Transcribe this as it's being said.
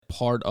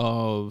part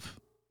of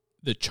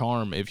the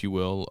charm, if you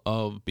will,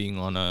 of being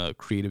on a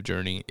creative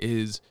journey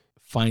is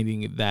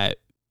finding the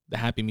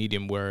happy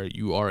medium where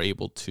you are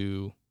able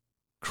to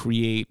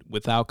create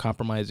without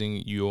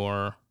compromising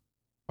your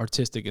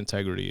artistic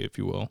integrity, if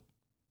you will,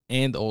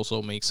 and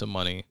also make some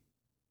money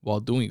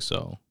while doing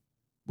so,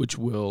 which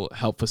will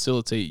help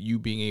facilitate you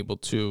being able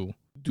to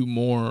do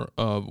more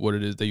of what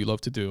it is that you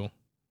love to do,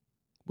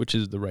 which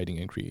is the writing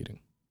and creating.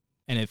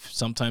 And if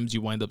sometimes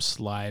you wind up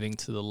sliding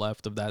to the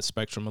left of that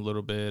spectrum a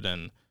little bit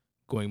and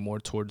going more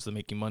towards the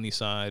making money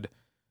side,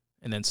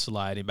 and then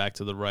sliding back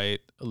to the right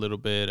a little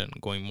bit and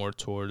going more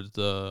towards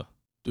the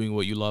doing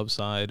what you love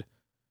side,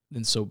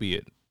 then so be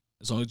it.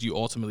 As long as you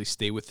ultimately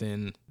stay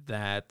within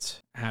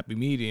that happy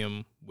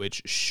medium,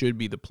 which should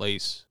be the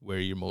place where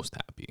you're most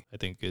happy, I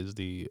think is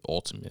the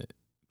ultimate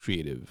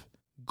creative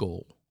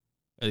goal.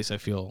 At least I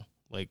feel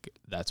like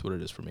that's what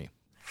it is for me.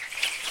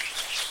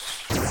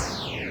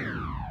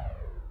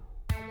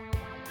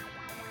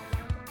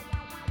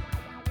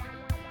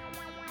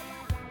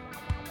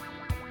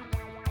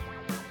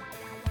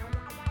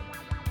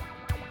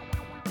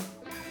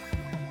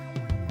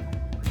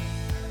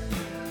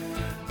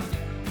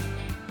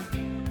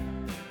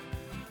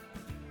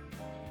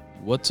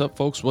 What's up,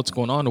 folks? What's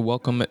going on? And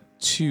welcome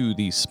to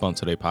the Spun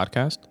Today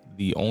podcast,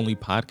 the only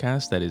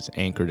podcast that is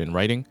anchored in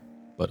writing,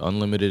 but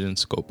unlimited in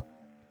scope.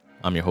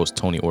 I'm your host,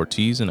 Tony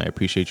Ortiz, and I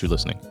appreciate you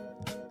listening.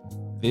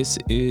 This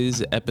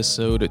is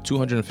episode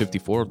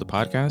 254 of the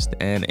podcast,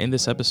 and in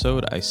this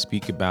episode, I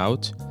speak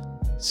about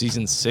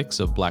season 6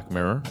 of Black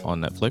Mirror on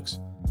Netflix,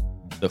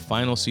 the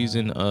final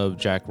season of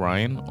Jack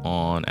Ryan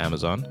on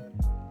Amazon,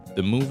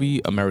 the movie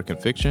American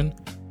Fiction,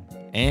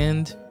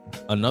 and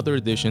another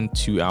addition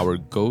to our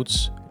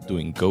Goats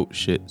Doing Goat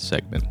Shit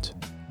segment.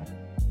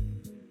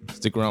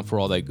 Stick around for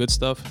all that good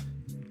stuff.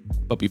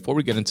 But before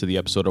we get into the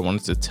episode, I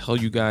wanted to tell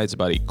you guys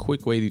about a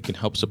quick way that you can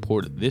help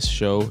support this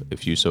show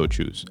if you so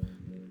choose.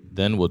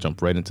 Then we'll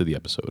jump right into the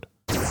episode.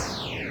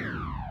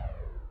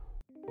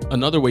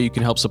 Another way you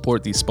can help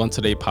support the Spun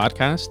Today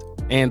podcast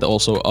and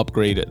also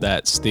upgrade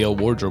that stale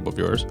wardrobe of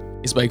yours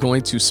is by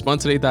going to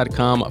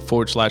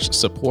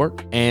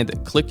spuntoday.com/support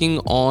and clicking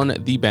on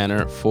the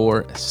banner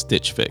for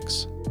Stitch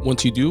Fix.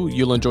 Once you do,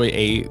 you'll enjoy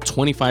a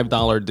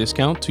 $25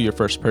 discount to your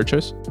first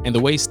purchase. And the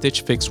way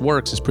Stitch Fix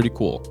works is pretty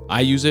cool.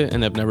 I use it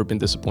and I've never been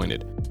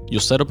disappointed. You'll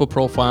set up a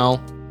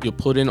profile, you'll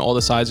put in all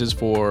the sizes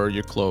for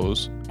your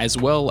clothes, as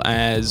well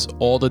as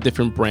all the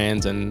different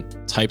brands and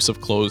types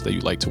of clothes that you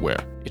like to wear.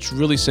 It's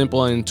really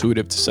simple and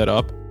intuitive to set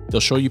up.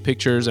 They'll show you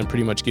pictures and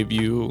pretty much give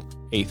you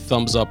a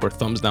thumbs up or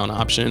thumbs down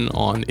option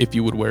on if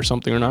you would wear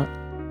something or not.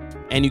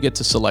 And you get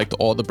to select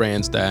all the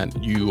brands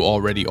that you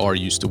already are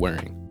used to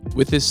wearing.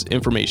 With this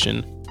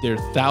information, there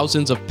are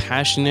thousands of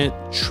passionate,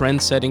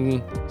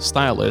 trend-setting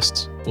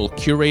stylists will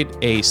curate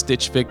a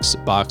Stitch Fix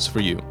box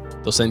for you.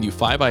 They'll send you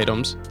 5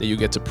 items that you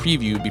get to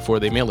preview before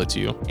they mail it to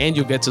you, and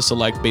you'll get to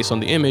select based on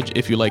the image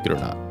if you like it or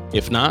not.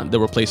 If not,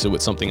 they'll replace it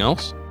with something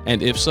else,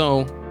 and if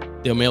so,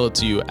 they'll mail it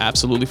to you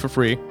absolutely for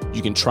free.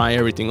 You can try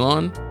everything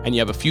on, and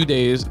you have a few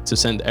days to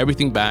send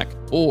everything back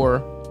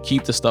or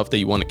keep the stuff that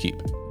you want to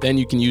keep. Then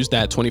you can use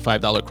that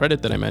 $25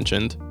 credit that I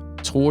mentioned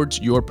towards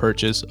your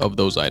purchase of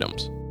those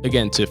items.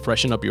 Again, to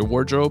freshen up your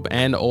wardrobe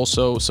and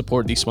also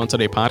support the Spun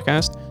Today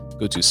podcast,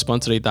 go to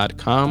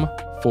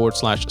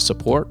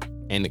spuntoday.com/support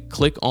and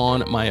click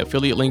on my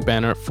affiliate link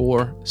banner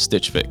for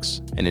Stitch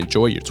Fix and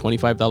enjoy your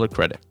 $25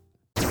 credit.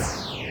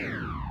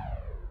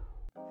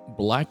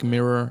 Black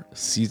Mirror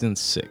Season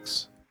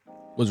 6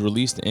 was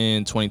released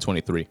in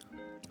 2023.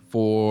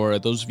 For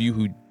those of you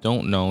who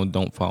don't know,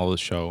 don't follow the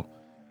show,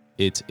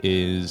 it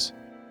is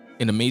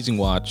an amazing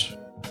watch,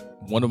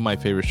 one of my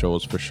favorite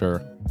shows for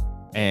sure,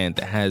 and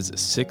has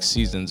 6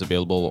 seasons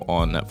available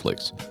on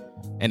Netflix.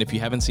 And if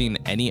you haven't seen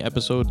any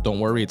episode, don't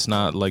worry, it's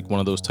not like one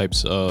of those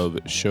types of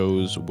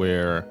shows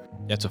where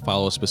you have to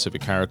follow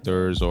specific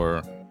characters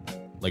or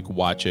like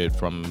watch it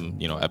from,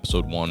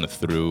 episode 1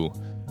 through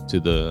to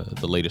the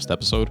latest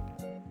episode.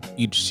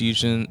 Each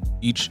season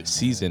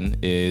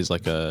is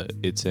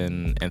it's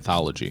an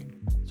anthology.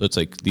 So it's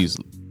like these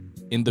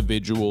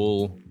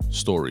individual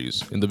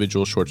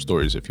short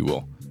stories, if you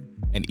will.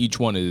 And each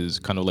one is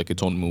kind of like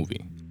its own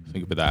movie.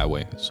 Think of it that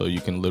way. So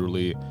you can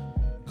literally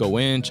go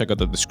in, check out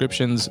the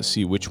descriptions,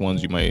 see which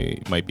ones you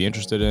might be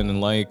interested in and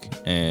like,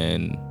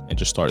 and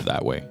just start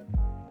that way.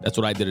 That's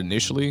what I did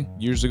initially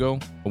years ago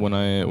when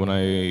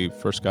I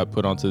first got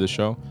put onto the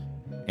show,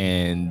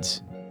 and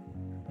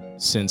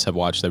since have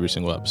watched every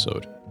single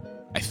episode.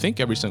 I think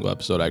every single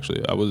episode,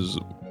 actually. I was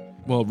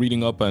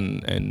reading up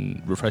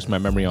and refreshed my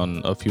memory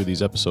on a few of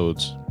these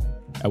episodes.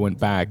 I went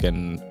back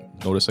and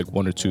noticed like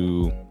 1 or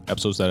 2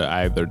 episodes that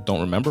I either don't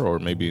remember or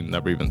maybe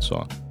never even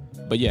saw.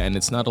 But yeah, and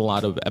it's not a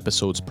lot of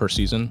episodes per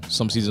season.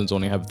 Some seasons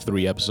only have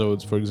 3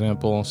 episodes, for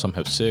example. Some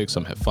have 6,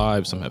 some have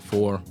 5, some have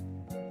 4.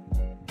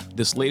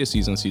 This latest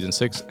season, season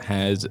 6,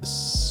 has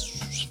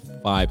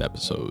 5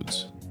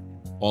 episodes,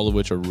 all of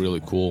which are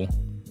really cool.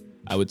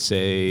 I would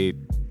say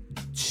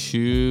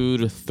 2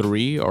 to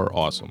 3 are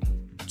awesome.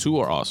 2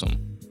 are awesome.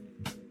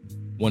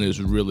 1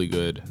 is really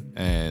good,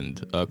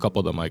 and a couple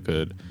of them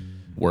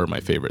were my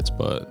favorites,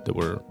 but they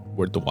were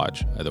worth to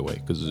watch either way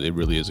because it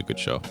really is a good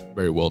show.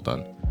 Very well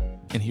done.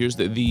 And here's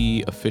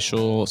the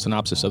official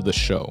synopsis of the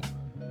show.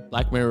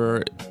 Black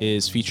Mirror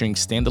is featuring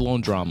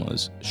standalone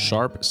dramas,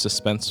 sharp,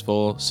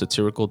 suspenseful,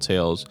 satirical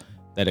tales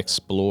that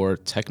explore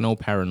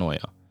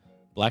techno-paranoia.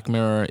 Black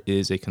Mirror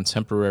is a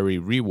contemporary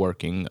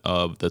reworking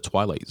of The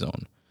Twilight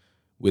Zone,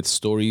 with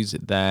stories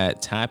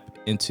that tap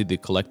into the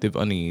collective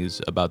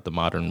unease about the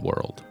modern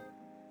world.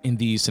 And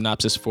the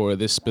synopsis for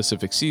this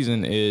specific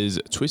season is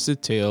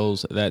twisted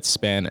tales that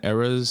span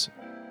eras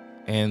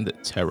and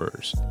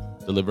terrors,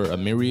 deliver a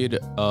myriad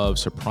of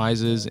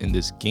surprises in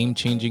this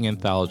game-changing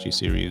anthology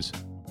series,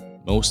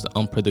 most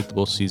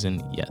unpredictable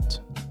season yet.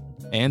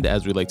 And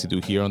as we like to do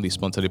here on the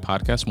Spontaneity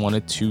Podcast,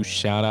 wanted to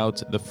shout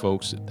out the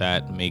folks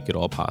that make it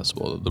all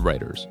possible, the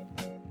writers.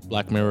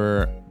 Black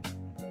Mirror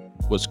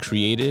was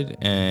created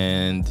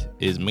and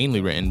is mainly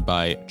written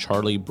by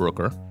Charlie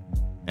Brooker,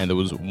 and there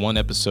was one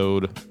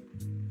episode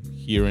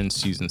here in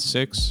season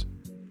 6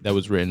 that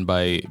was written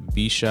by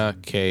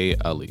Bisha K.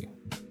 Ali.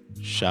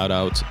 Shout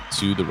out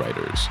to the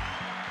writers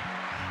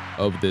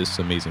of this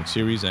amazing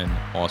series and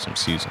awesome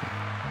season.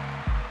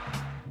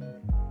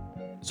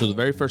 So the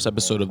very first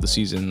episode of the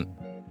season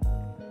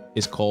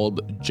is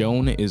called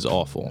Joan is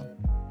Awful.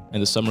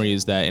 And the summary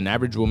is that an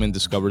average woman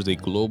discovers a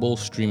global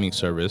streaming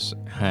service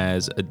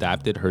has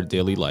adapted her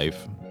daily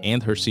life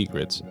and her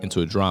secrets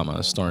into a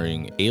drama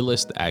starring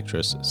A-list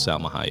actress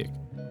Salma Hayek.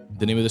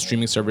 The name of the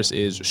streaming service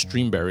is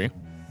Streamberry.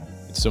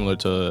 It's similar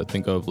to,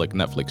 think of like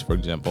Netflix, for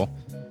example.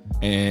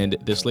 And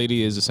this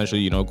lady is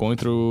essentially, going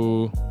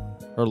through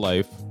her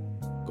life,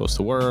 goes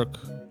to work,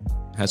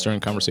 has certain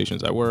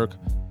conversations at work.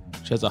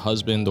 She has a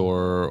husband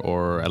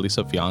or at least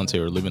a fiance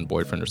or live-in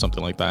boyfriend or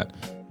something like that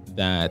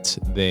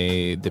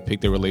they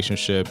depict their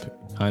relationship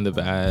kind of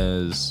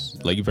as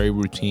like very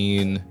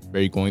routine,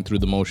 very going through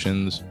the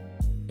motions.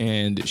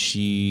 And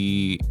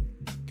she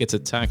gets a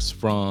text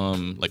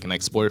from like an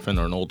ex-boyfriend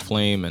or an old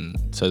flame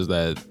and says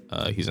that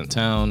he's in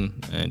town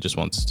and just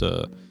wants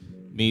to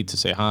meet to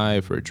say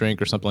hi for a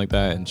drink or something like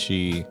that. And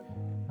she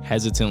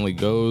hesitantly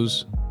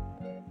goes,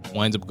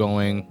 winds up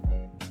going.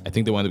 I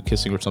think they wind up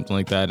kissing or something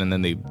like that. And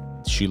then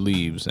she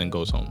leaves and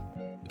goes home.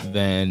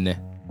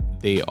 Then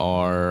they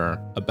are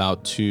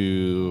about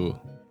to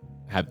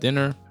have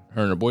dinner,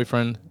 her and her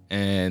boyfriend,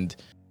 and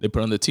they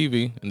put on the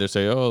TV and they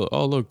say,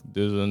 oh, look,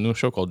 there's a new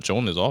show called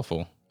Joan is Awful.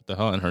 What the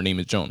hell? And her name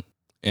is Joan.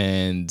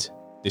 And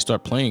they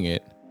start playing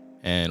it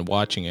and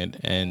watching it,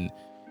 and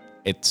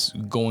it's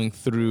going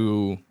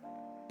through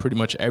pretty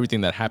much everything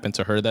that happened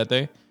to her that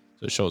day.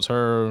 So it shows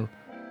her,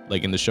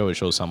 like in the show, it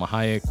shows Salma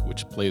Hayek,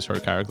 which plays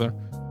her character,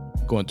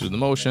 going through the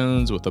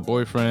motions with the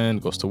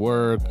boyfriend, goes to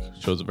work,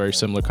 shows a very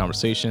similar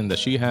conversation that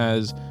she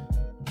has.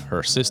 Her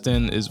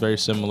assistant is very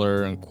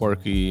similar and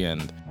quirky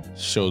and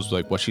shows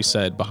like what she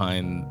said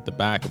behind the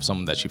back of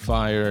someone that she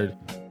fired,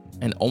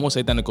 and almost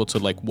identical to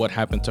like what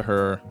happened to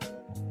her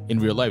in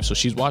real life. So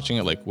she's watching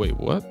it like, wait,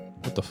 what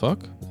the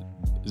fuck?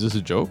 Is this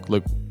a joke?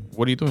 Like,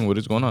 what are you doing? What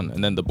is going on?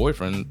 And then the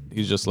boyfriend,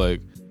 he's just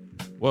like,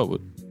 what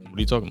are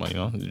you talking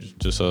about? It's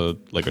just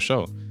like a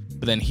show.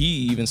 But then he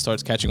even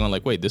starts catching on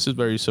like, wait, this is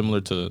very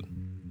similar to,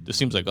 this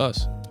seems like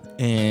us.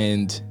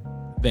 And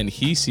then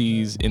he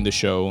sees in the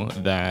show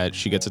that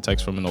she gets a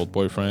text from an old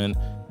boyfriend,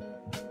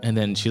 and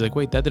then she's like,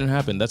 wait, that didn't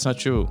happen. That's not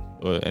true.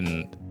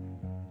 And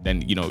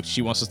then,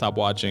 she wants to stop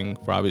watching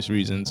for obvious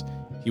reasons.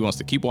 He wants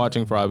to keep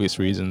watching for obvious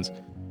reasons,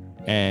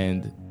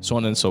 and so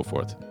on and so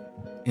forth.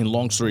 In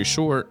long story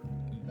short,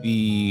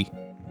 the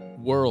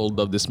world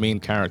of this main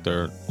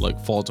character like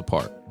falls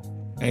apart.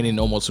 And in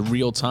almost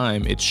real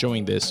time, it's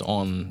showing this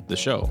on the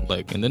show,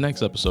 like in the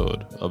next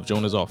episode of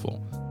Joan is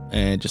Awful,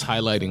 and just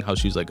highlighting how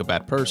she's like a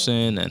bad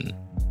person and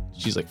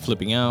she's like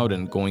flipping out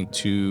and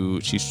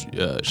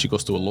she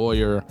goes to a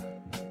lawyer.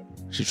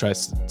 She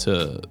tries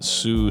to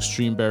sue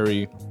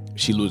Streamberry.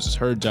 She loses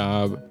her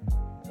job,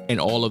 and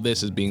all of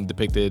this is being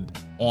depicted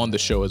on the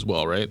show as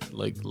well, right?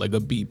 Like a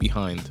beat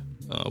behind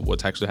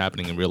what's actually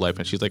happening in real life.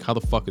 And she's like, how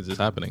the fuck is this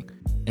happening?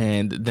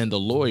 And then the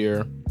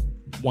lawyer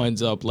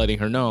winds up letting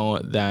her know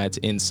that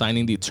in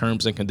signing the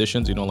terms and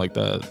conditions, like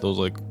those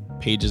like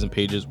pages and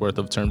pages worth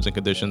of terms and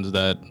conditions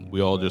that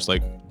we all just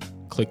like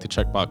click the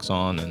checkbox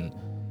on and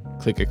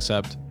click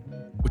accept,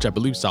 which I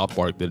believe South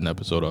Park did an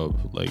episode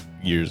of like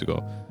years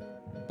ago.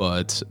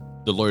 But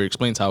the lawyer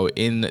explains how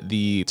in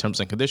the terms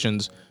and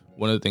conditions,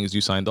 one of the things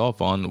you signed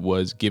off on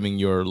was giving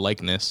your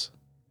likeness,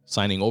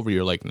 signing over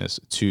your likeness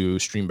to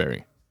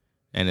Streamberry.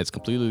 And it's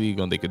completely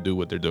legal and they could do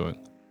what they're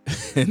doing.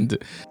 And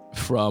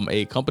from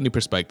a company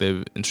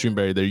perspective, in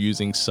Streamberry, they're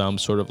using some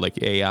sort of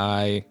like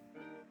AI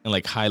and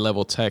like high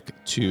level tech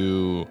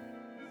to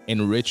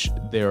enrich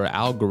their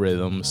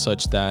algorithm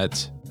such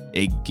that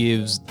it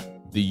gives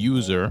the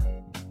user,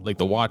 like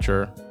the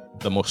watcher,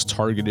 the most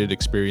targeted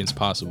experience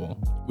possible,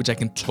 which I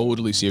can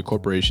totally see a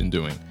corporation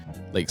doing,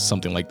 like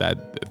something like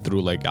that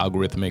through like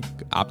algorithmic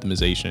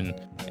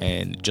optimization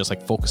and just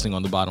like focusing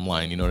on the bottom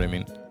line. You know what I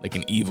mean? Like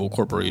an evil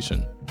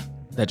corporation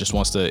that just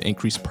wants to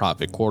increase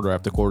profit quarter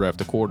after quarter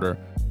after quarter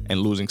and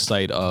losing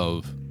sight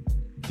of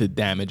the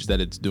damage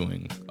that it's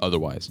doing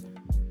otherwise.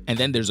 And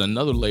then there's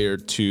another layer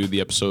to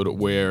the episode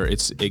where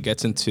it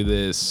gets into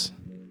this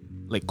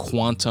like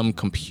quantum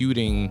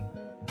computing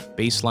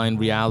baseline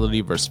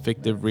reality versus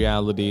fictive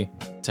reality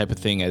type of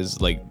thing,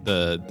 as like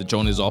the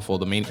Joan is Awful,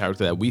 the main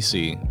character that we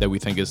see, that we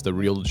think is the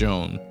real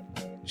Joan.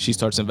 She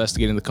starts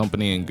investigating the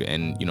company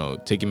and you know,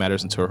 taking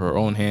matters into her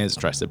own hands,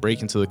 tries to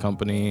break into the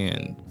company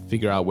and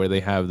figure out where they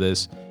have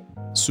this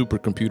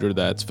supercomputer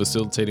that's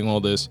facilitating all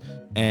this.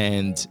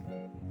 And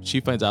she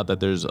finds out that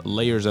there's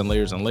layers and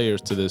layers and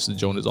layers to this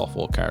Joan is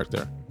Awful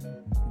character,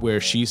 where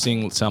she's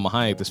seeing Salma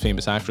Hayek, this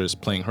famous actress,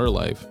 playing her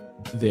life.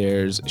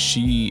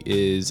 She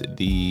is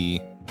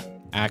the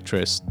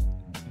actress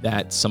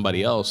that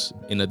somebody else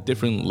in a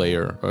different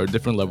layer or a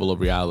different level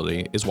of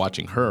reality is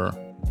watching her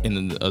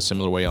in a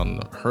similar way on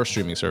her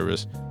streaming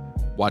service,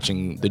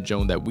 watching the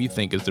Joan that we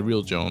think is the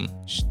real Joan.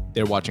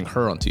 They're watching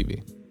her on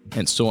TV,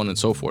 and so on and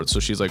so forth. So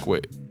she's like,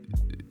 wait,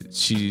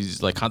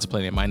 she's like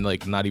contemplating, am I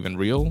like not even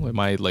real? Am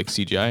I like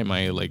CGI? Am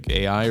I like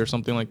AI or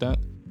something like that?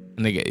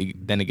 And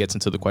then it gets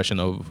into the question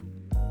of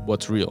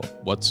what's real?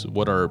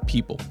 What are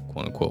people,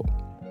 quote unquote?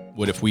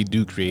 What if we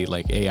do create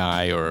like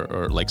AI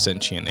or like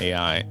sentient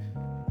AI?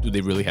 Do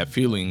they really have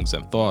feelings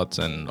and thoughts,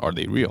 and are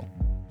they real?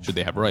 Should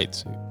they have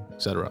rights,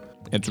 etc.?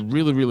 It's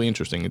really, really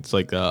interesting. It's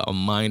like a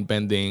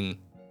mind-bending.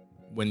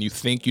 When you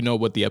think you know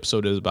what the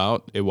episode is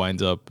about, it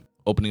winds up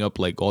opening up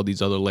like all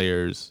these other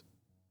layers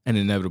and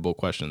inevitable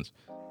questions.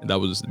 And that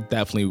was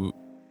definitely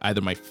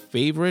either my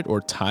favorite or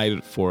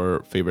tied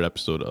for favorite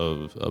episode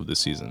of this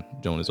season.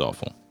 Joan is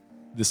Awful.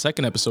 The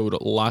second episode,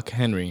 Lock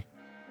Henry,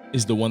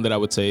 is the one that I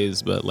would say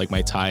is like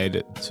my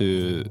tied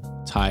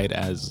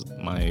as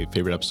my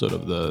favorite episode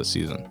of the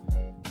season.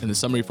 And the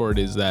summary for it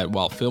is that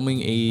while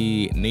filming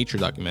a nature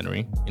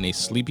documentary in a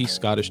sleepy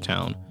Scottish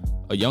town,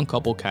 a young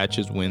couple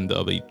catches wind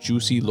of a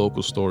juicy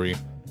local story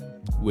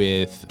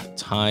with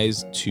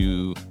ties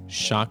to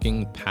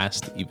shocking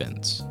past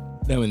events.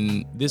 Now,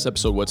 in this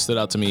episode, what stood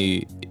out to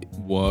me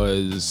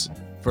was,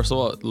 first of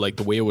all, like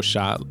the way it was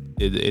shot.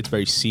 It's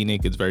very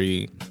scenic. It's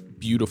very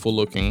beautiful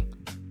looking.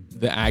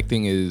 The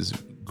acting is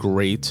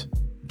great.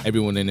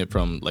 Everyone in it,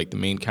 from like the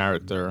main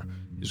character,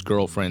 his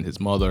girlfriend, his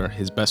mother,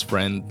 his best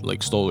friend,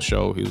 like stole the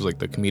show. He was like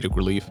the comedic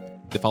relief.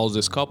 It follows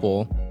this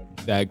couple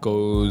that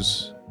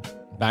goes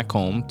back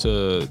home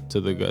to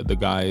the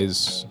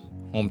guy's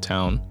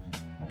hometown,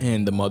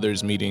 and the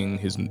mother's meeting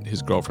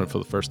his girlfriend for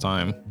the first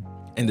time.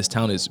 And this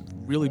town is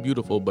really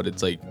beautiful, but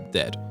it's like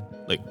dead.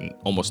 Like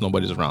almost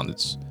nobody's around.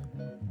 It's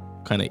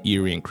kind of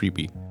eerie and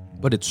creepy,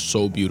 but it's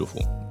so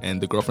beautiful.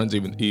 And the girlfriend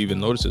even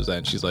notices that,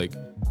 and she's like,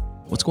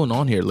 what's going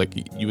on here? Like,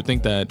 you would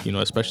think that, you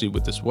know, especially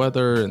with this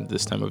weather and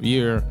this time of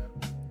year,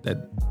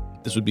 that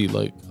this would be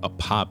like a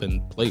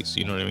poppin' place,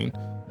 you know what I mean?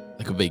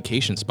 Like a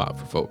vacation spot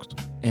for folks.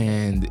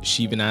 And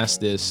she even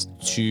asked this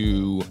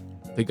to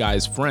the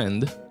guy's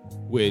friend,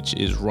 which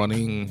is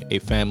running a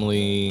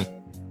family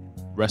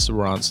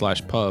restaurant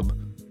 / pub.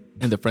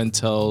 And the friend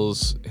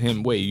tells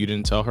him, wait, you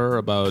didn't tell her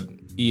about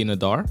Ian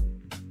Adar?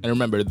 And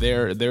remember,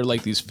 they're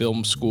like these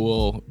film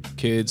school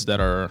kids that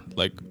are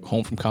like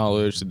home from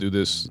college to do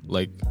this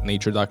like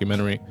nature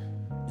documentary.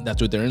 And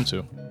that's what they're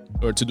into,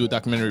 or to do a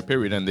documentary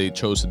period. And they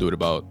chose to do it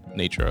about a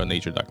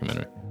nature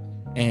documentary.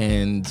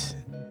 And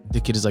the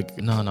kid is like,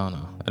 no,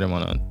 I didn't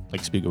want to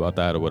like speak about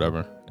that or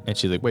whatever. And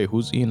she's like, wait,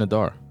 who's Ian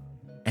Adar?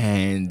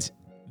 And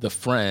the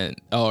friend,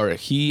 or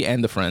he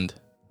and the friend,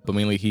 but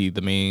mainly he,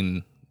 the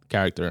main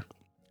character,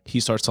 he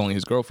starts telling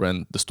his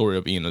girlfriend the story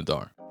of Ian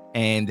Adar.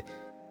 And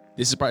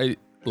this is probably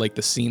like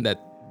the scene that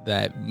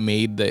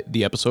made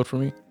the episode for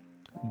me.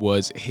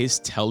 Was his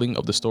telling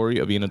of the story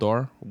of Ian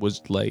Adar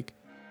was like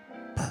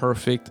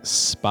perfect,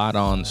 spot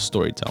on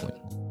storytelling.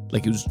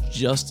 Like, it was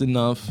just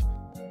enough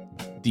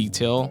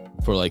detail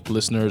for like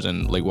listeners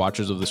and like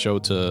watchers of the show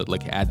to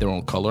like add their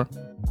own color.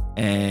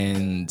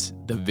 And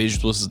the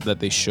visuals that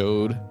they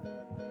showed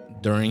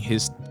during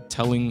his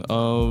telling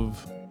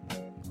of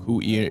who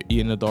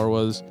Ian Adar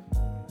was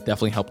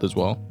definitely helped as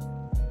well.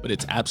 But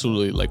it's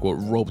absolutely like what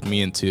roped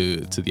me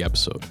into the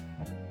episode.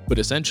 But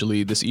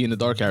essentially, this Ian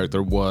Adar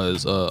character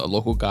was a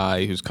local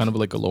guy who's kind of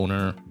like a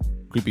loner,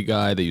 creepy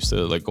guy that used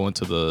to like go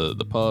into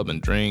the pub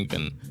and drink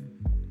and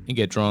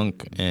get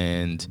drunk,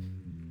 and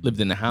lived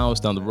in a house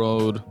down the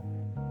road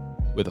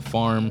with a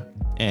farm.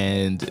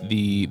 And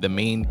the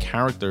main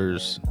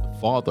character's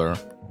father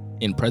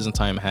in present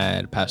time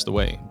had passed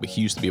away, but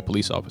he used to be a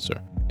police officer.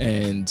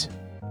 And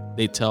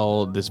they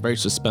tell this very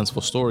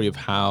suspenseful story of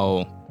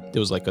how there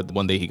was like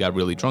one day he got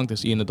really drunk,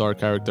 this Ian Adar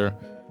character,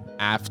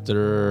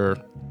 after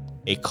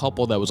a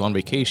couple that was on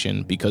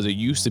vacation, because it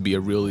used to be a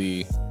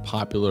really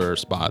popular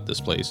spot,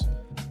 this place,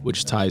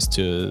 which ties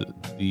to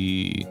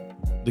the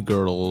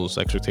girl's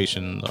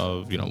expectation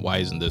of, you know, why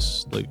isn't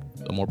this like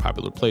a more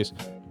popular place?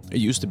 It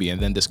used to be.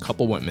 And then this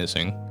couple went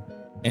missing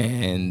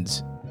and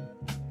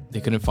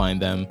they couldn't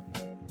find them.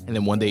 And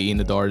then one day Ian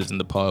Adar is in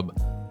the pub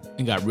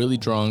and got really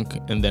drunk,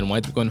 and then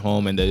winds up going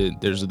home, and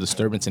there's a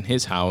disturbance in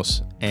his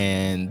house,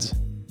 and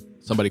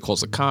somebody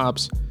calls the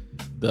cops.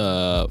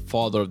 The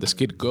father of this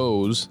kid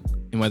goes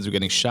and winds up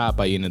getting shot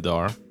by Ian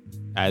Adar.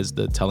 as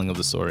the telling of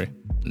the story.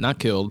 Not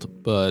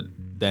killed, but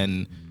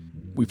then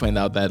we find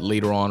out that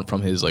later on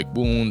from his like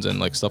wounds and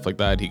like stuff like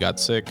that, he got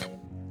sick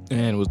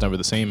and was never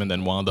the same and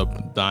then wound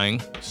up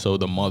dying. So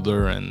the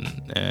mother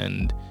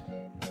and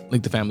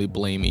like the family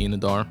blame Ian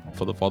Adar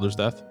for the father's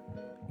death.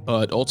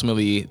 But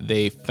ultimately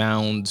they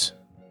found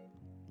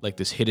like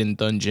this hidden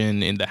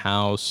dungeon in the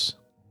house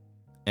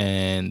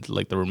and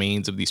like the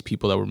remains of these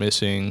people that were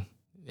missing.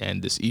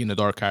 And this Ian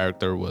Adar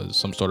character was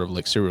some sort of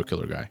like serial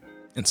killer guy.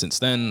 And since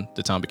then,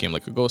 the town became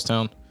like a ghost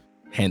town,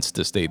 hence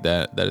the state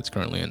that it's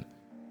currently in.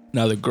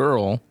 Now the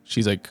girl,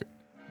 she's like,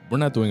 we're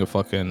not doing a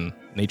fucking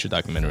nature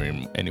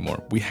documentary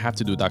anymore. We have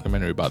to do a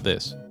documentary about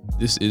this.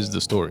 This is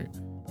the story.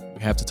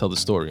 We have to tell the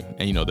story.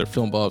 And you know, they're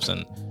film buffs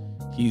and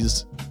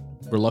he's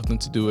reluctant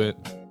to do it.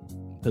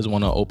 Doesn't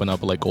want to open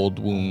up like old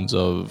wounds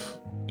of,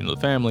 you know, the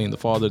family and the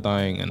father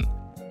dying and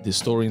this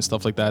story and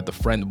stuff like that. The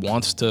friend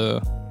wants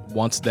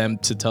them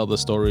to tell the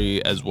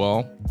story as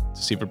well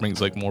to see if it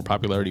brings like more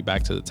popularity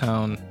back to the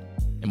town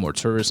and more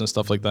tourists and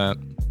stuff like that.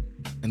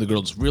 And the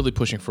girl's really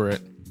pushing for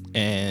it.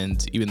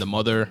 And even the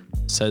mother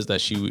says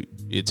that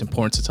it's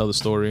important to tell the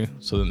story.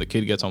 So then the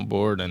kid gets on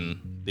board and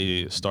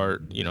they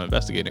start, you know,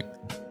 investigating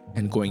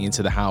and going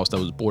into the house that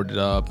was boarded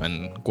up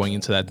and going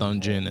into that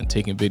dungeon and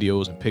taking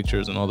videos and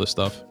pictures and all this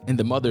stuff. And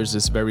the mother's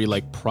this very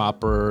like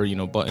proper, you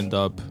know, buttoned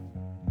up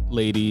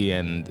lady,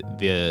 and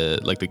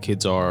the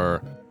kids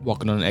are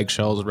walking on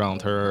eggshells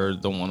around her,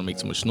 don't want to make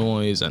too much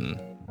noise, and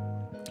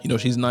you know,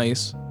 she's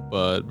nice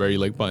but very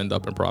like buttoned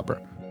up and proper.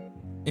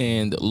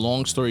 And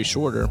long story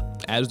shorter,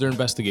 as they're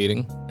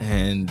investigating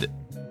and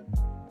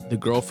the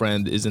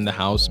girlfriend is in the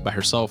house by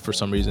herself for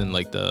some reason,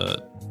 like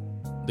the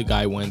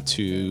guy went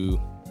to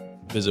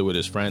visit with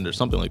his friend or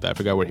something like that, I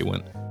forgot where he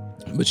went,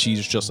 but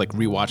she's just like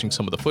rewatching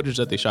some of the footage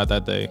that they shot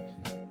that day,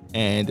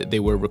 and they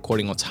were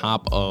recording on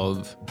top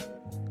of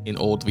an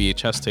old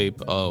VHS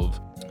tape of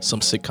some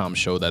sitcom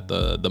show that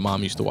the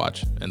mom used to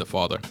watch and the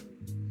father.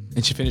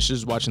 And she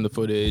finishes watching the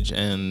footage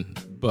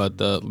but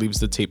leaves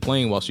the tape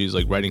playing while she's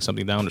like writing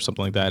something down or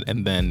something like that.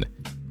 And then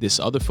this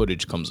other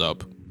footage comes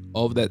up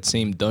of that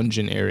same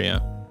dungeon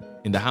area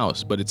in the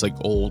house, but it's like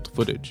old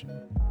footage.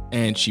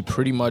 And she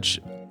pretty much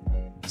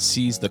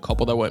sees the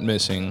couple that went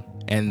missing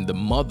and the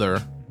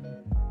mother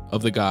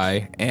of the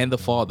guy and the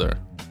father,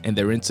 and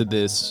they're into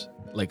this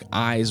like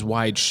eyes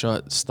wide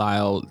shut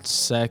style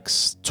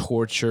sex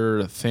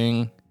torture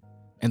thing.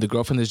 And the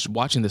girlfriend is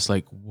watching this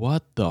like,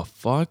 what the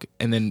fuck?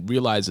 And then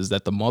realizes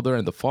that the mother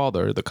and the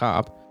father, the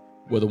cop,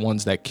 were the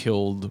ones that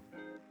killed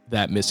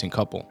that missing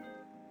couple.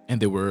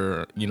 And they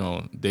were, you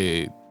know,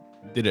 they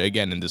did it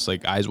again in this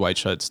like eyes wide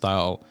shut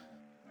style,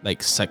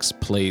 like sex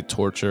play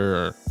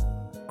torture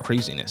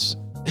craziness.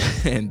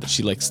 And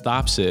she like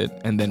stops it.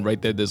 And then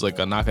right there's like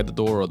a knock at the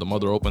door, or the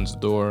mother opens the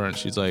door and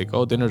she's like,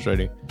 oh, dinner's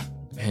ready.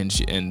 And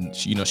she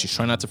you know, she's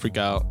trying not to freak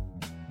out.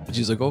 And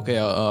she's like, okay,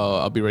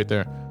 I'll be right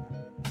there.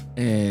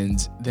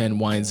 And then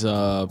winds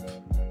up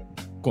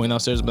going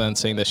downstairs, but then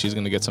saying that she's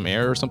gonna get some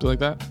air or something like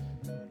that.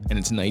 And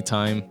it's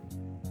nighttime,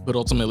 but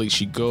ultimately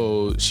she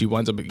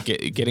winds up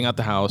getting out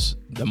the house.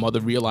 The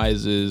mother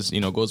realizes, you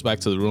know, goes back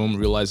to the room,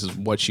 realizes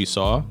what she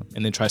saw,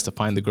 and then tries to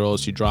find the girl.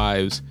 She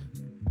drives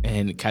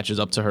and catches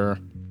up to her.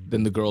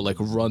 Then the girl like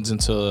runs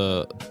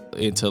into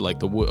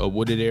like a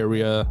wooded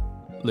area,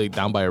 like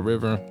down by a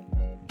river,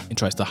 and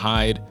tries to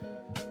hide.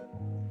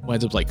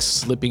 Winds up like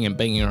slipping and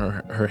banging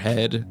her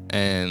head,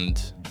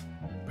 and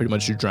pretty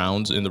much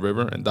drowns in the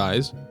river and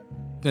dies.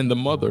 And the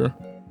mother,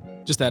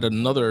 just add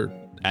another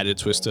added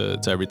twist to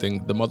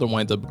everything. The mother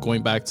winds up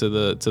going back to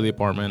the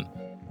apartment,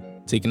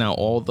 taking out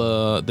all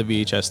the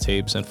VHS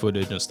tapes and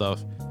footage and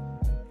stuff,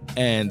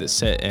 and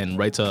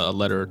writes a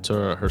letter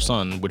to her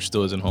son, which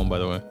still isn't home by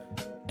the way,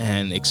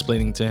 and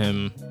explaining to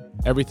him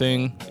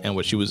everything and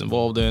what she was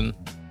involved in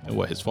and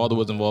what his father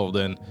was involved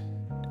in,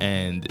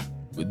 and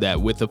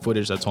that with the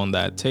footage that's on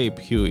that tape,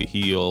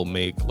 he'll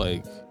make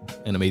like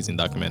an amazing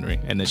documentary.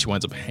 And then she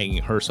winds up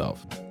hanging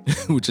herself,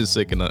 which is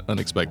sick and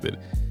unexpected.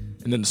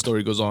 And then the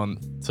story goes on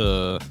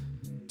to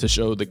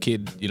show the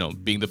kid, you know,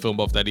 being the film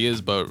buff that he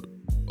is, but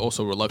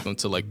also reluctant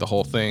to like the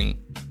whole thing.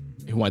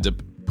 He winds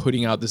up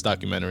putting out this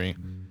documentary.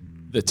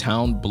 The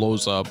town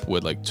blows up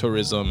with like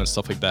tourism and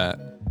stuff like that.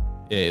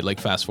 It like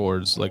fast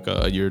forwards like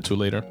a year or two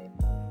later,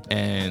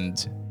 and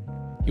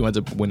he winds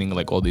up winning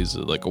like all these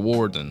like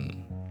awards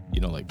and, you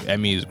know, like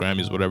Emmys,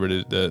 Grammys, whatever it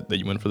is that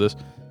you win for this.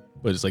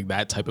 But it's like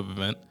that type of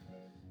event.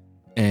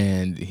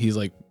 And he's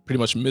like pretty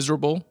much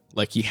miserable.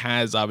 Like he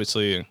has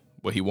obviously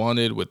what he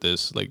wanted with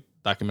this like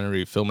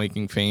documentary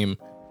filmmaking fame.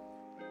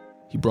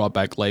 He brought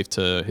back life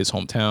to his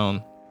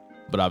hometown,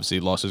 but obviously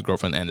lost his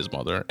girlfriend and his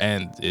mother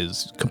and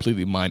is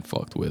completely mind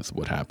fucked with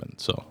what happened.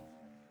 So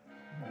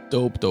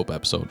dope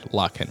episode.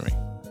 Lock Henry.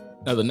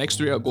 Now the next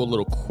three I'll go a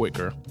little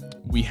quicker.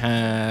 We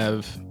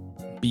have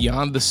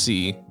Beyond the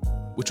Sea,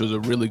 which was a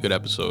really good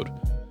episode.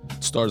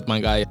 It stars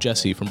my guy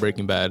Jesse from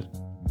Breaking Bad,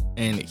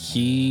 and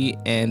he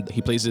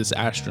plays this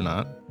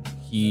astronaut.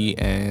 He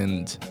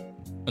and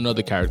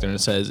another character, and it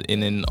says,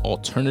 in an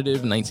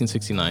alternative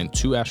 1969,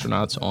 two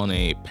astronauts on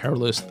a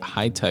perilous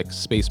high-tech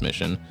space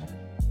mission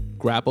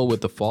grapple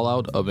with the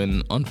fallout of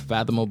an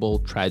unfathomable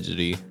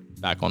tragedy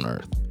back on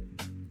Earth.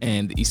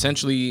 And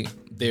essentially,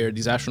 they're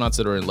these astronauts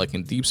that are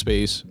in deep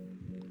space,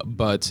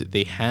 but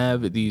they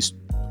have these,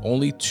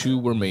 only 2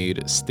 were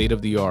made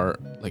state-of-the-art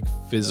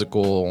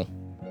physical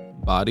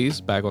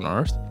bodies back on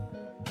Earth,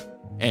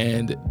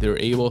 and they're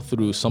able,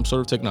 through some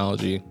sort of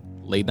technology,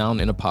 lay down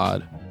in a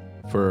pod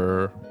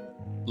for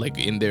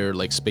in their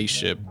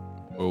spaceship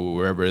or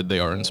wherever they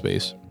are in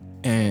space,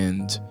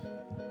 and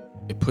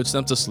it puts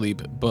them to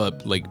sleep,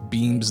 but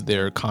beams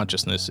their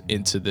consciousness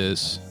into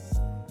this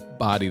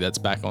body that's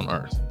back on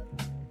Earth.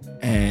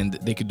 And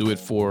they could do it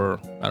for,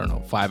 I don't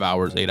know, 5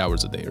 hours, 8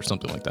 hours a day or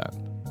something like that,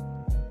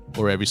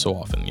 or every so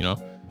often,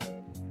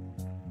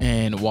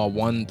 and while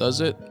one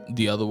does it,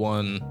 the other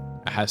one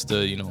has to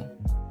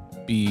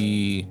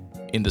be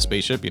in the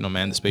spaceship,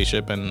 man the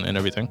spaceship and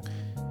everything,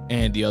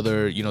 and the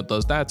other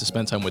does that to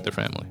spend time with their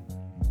family.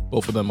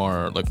 Both of them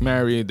are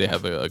married, they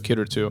have a kid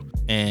or 2,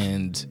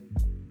 and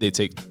they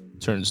take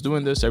turns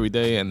doing this every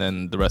day, and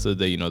then the rest of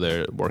the day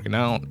they're working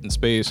out in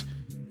space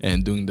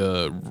and doing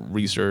the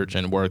research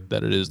and work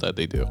that it is that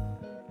they do.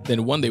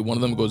 Then one day one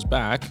of them goes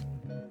back,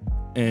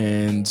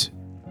 and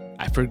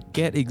I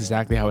forget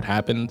exactly how it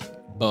happened,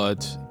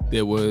 but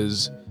there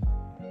was,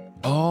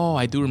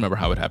 I do remember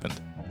how it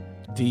happened.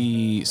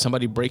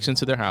 Somebody breaks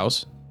into their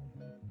house,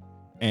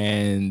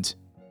 and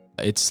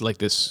it's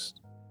this,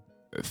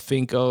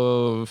 think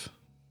of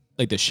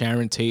the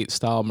Sharon Tate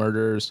style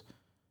murders,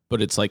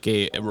 but it's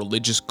a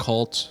religious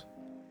cult,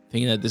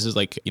 thinking that this is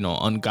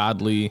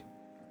ungodly.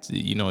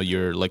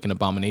 You're an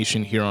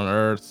abomination here on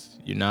Earth.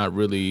 You're not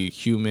really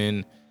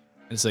human.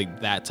 It's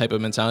that type of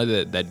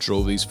mentality that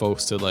drove these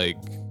folks to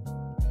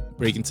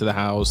break into the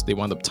house. They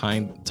wound up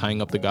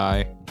tying up the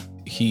guy.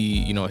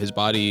 He, his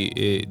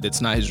body, that's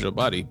not his real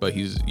body, but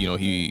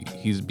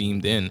he's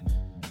beamed in.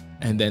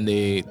 And then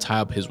they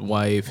tie up his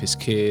wife, his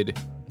kid,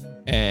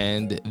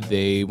 and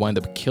they wind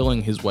up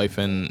killing his wife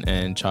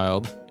and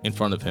child in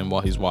front of him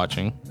while he's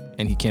watching,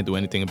 and he can't do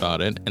anything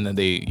about it. And then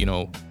they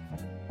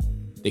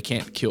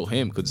can't kill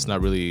him because it's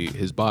not really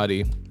his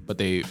body, but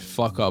they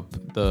fuck up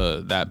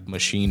that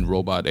machine,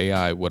 robot,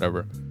 AI,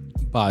 whatever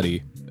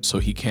body, so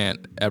he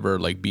can't ever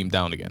beam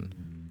down again.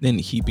 Then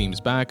he beams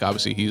back.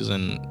 Obviously, he's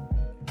in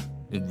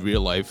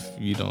real life,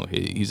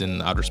 he's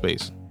in outer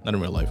space, not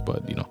in real life,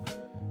 but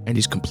and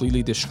he's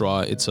completely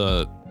distraught. It's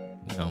the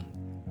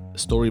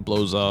story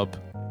blows up.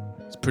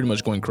 It's pretty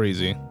much going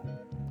crazy.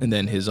 And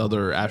then his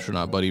other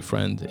astronaut buddy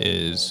friend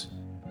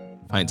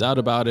finds out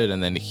about it,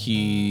 and then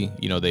he,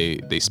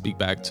 they speak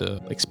back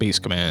to Space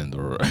Command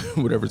or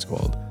whatever it's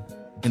called,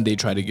 and they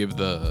try to give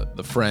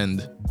the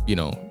friend,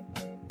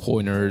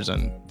 pointers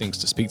and things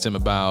to speak to him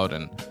about,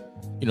 and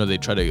they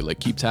try to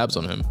keep tabs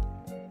on him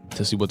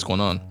to see what's going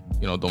on,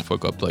 don't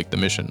fuck up the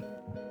mission.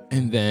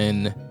 And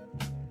then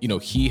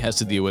he has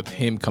to deal with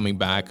him coming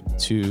back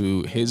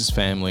to his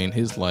family and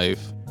his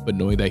life, but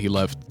knowing that he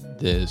left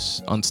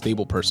this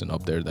unstable person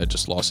up there that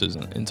just lost his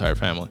entire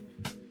family.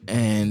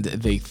 And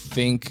they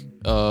think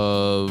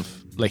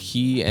of,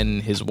 he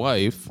and his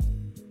wife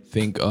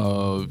think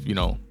of,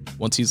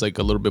 once he's a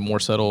little bit more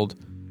settled,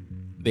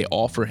 they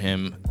offer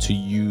him to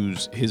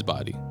use his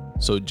body.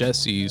 So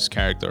Jesse's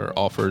character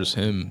offers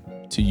him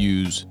to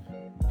use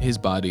his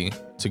body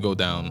to go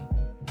down,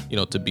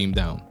 to beam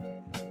down,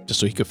 just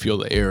so he could feel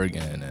the air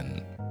again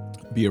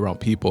and be around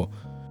people.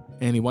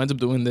 And he winds up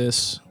doing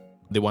this.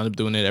 They wind up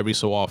doing it every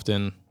so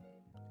often.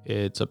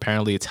 It's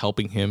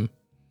helping him.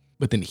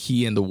 But then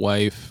he and the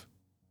wife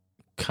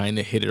kind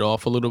of hit it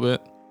off a little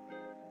bit,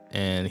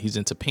 and he's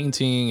into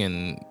painting,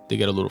 and they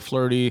get a little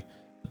flirty.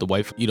 The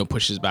wife,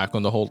 pushes back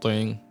on the whole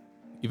thing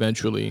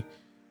eventually,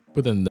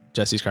 but then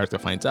Jesse's character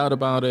finds out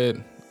about it,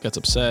 gets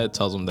upset,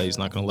 tells him that he's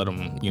not going to let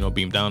him,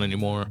 beam down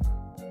anymore.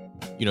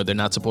 They're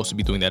not supposed to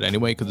be doing that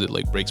anyway because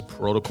it breaks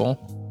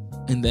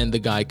protocol. And then the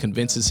guy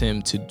convinces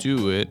him to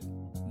do it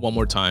one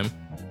more time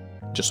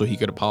just so he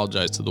could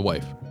apologize to the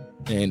wife.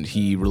 And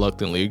he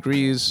reluctantly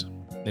agrees.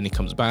 Then he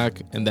comes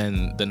back, and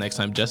then the next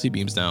time Jesse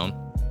beams down,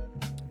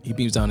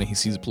 and he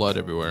sees blood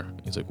everywhere.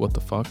 He's like, what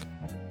the fuck?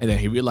 And then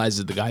he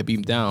realizes the guy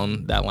beamed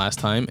down that last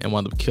time and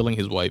wound up killing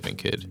his wife and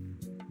kid.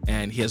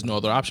 And he has no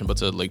other option but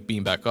to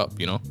beam back up,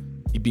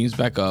 He beams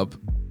back up,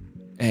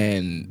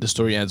 and the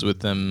story ends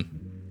with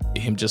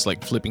him just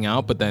flipping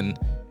out, but then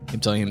him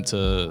telling him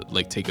to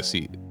take a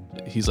seat.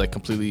 He's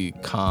completely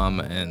calm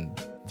and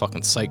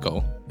fucking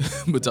psycho,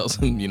 but tells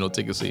him,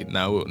 take a seat.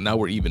 Now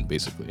we're even,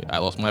 basically. I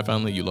lost my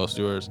family, you lost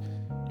yours.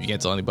 You can't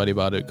tell anybody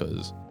about it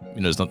because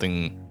there's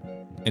nothing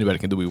anybody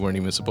can do. We weren't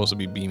even supposed to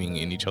be beaming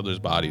in each other's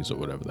bodies or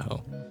whatever the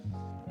hell.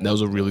 And that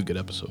was a really good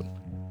episode.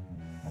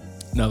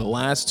 Now the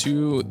last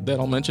 2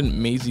 that I'll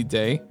mention, Maisie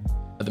Day.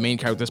 The main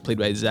character is played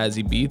by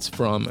Zazie Beetz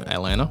from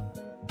Atlanta.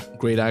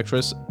 Great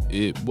actress.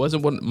 It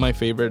wasn't my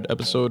favorite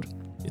episode.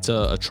 It's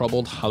a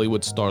troubled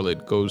Hollywood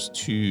starlet goes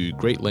to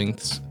great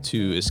lengths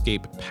to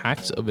escape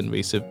packs of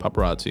invasive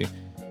paparazzi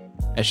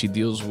as she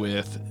deals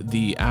with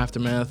the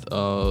aftermath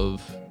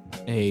of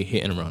a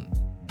hit and run.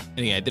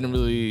 And yeah,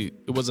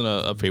 it wasn't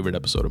a favorite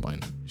episode of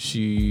mine.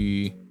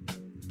 She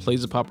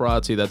plays a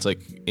paparazzi that's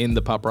like in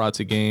the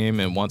paparazzi game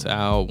and wants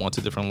out, wants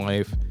a different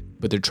life,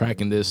 but they're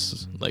tracking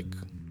this like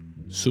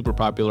super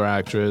popular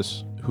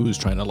actress who's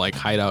trying to like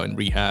hide out in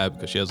rehab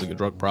because she has like a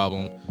drug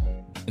problem.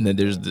 And then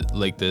there's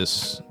like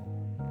this,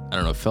 I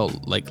don't know,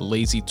 felt like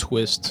lazy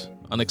twist,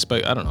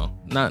 unexpected. I don't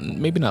know,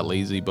 maybe not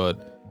lazy,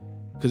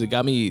 but because it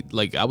got me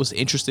like I was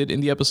interested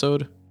in the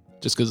episode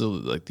just because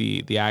of like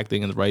the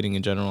acting and the writing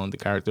in general and the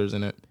characters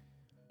in it,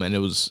 and it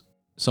was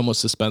somewhat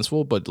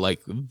suspenseful. But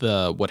like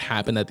what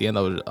happened at the end,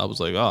 I was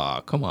like,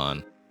 oh, come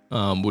on,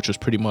 which was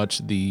pretty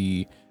much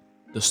the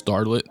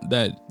starlet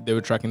that they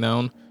were tracking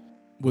down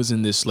was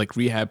in this like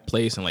rehab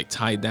place and like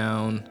tied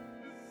down,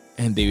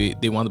 and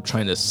they wound up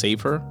trying to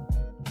save her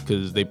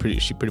because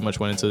she pretty much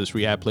went into this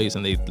rehab place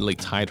and they like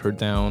tied her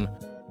down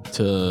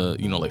to,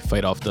 you know, like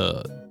fight off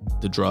the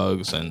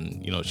drugs,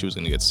 and, you know, she was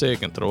gonna get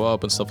sick and throw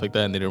up and stuff like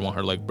that, and they didn't want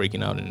her like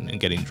breaking out and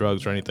getting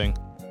drugs or anything,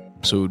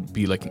 so it would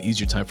be like an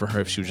easier time for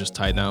her if she was just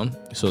tied down.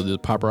 So the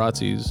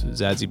paparazzis,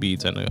 Zazie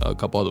Beetz and a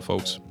couple other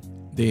folks,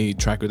 they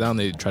track her down,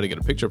 they try to get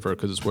a picture of her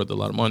because it's worth a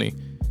lot of money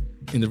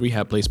in the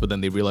rehab place, but then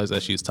they realize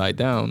that she's tied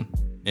down,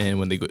 and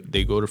when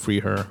they go to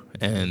free her,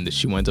 and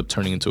she winds up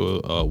turning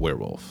into a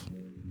werewolf.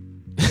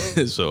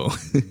 So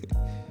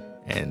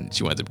and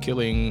she winds up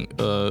killing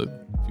a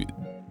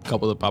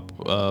couple of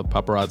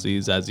paparazzi.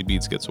 Zazie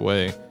Beetz gets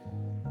away,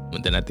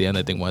 and then at the end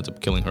I think winds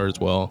up killing her as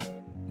well.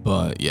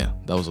 But yeah,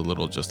 that was a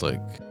little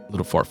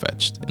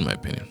far-fetched in my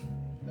opinion,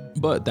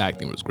 but the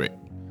acting was great.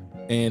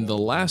 And the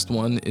last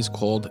one is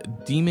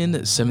called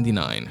Demon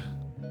 79.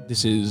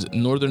 This is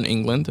Northern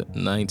England,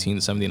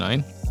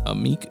 1979. A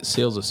meek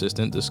sales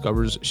assistant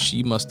discovers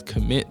she must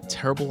commit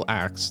terrible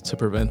acts to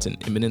prevent an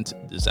imminent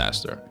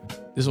disaster.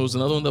 This was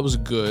another one that was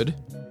good.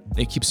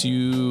 It keeps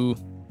you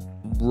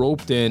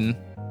roped in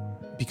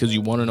because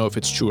you want to know if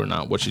it's true or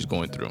not, what she's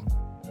going through.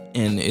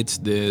 And it's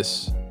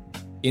this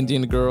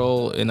Indian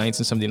girl in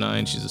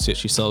 1979.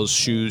 She sells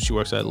shoes. She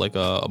works at like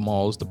a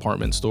mall's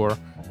department store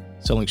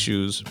selling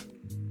shoes.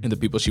 And the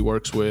people she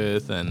works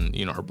with and,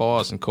 you know, her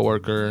boss and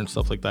coworker and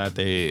stuff like that,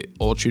 they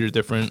all treat her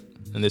different.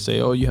 And they say,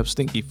 oh, you have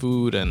stinky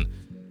food. And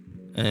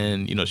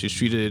you know, she's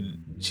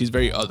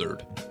very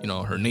othered. You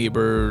know, her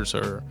neighbors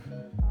or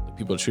the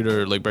people treat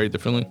her like very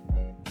differently.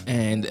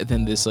 And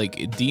then this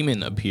like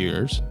demon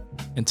appears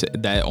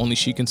that only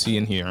she can see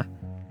and hear,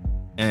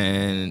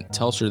 and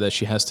tells her that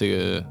she has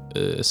to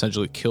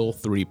essentially kill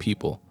 3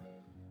 people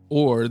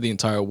or the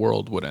entire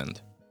world would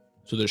end.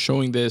 So they're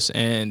showing this,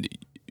 and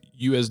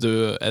you as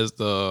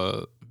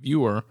the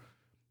viewer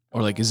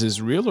are like, is this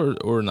real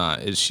or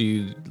not? Is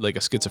she like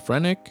a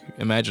schizophrenic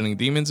imagining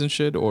demons and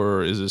shit,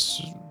 or is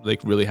this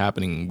like really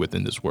happening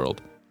within this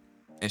world?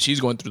 And she's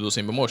going through those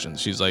same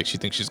emotions. She's like, she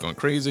thinks she's going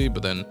crazy,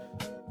 but then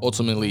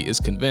ultimately is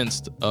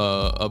convinced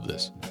of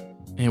this,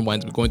 and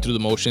winds up going through the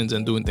motions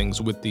and doing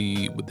things with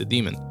the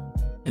demon.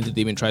 And the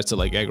demon tries to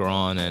like egg her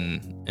on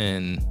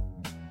and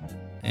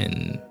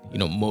you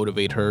know,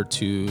 motivate her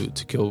to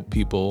kill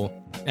people.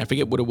 And I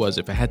forget what it was.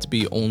 If it had to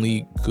be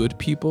only good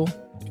people,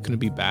 it couldn't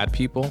be bad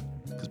people,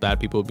 because bad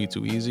people would be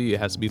too easy. It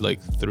has to be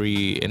like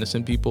 3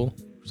 innocent people,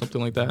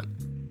 something like that.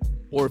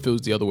 Or if it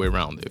was the other way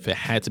around, if it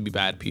had to be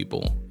bad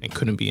people and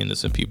couldn't be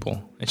innocent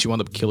people, and she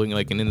wound up killing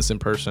like an innocent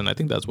person. I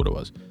think that's what it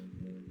was.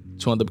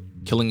 She wound up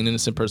killing an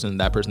innocent person, and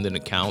that person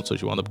didn't count, so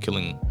she wound up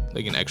killing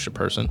like an extra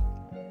person.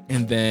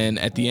 And then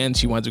at the end,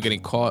 she winds up getting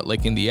caught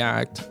like in the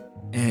act,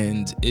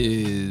 and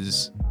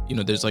is, you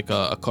know, there's like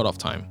a cutoff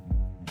time.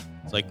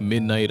 It's like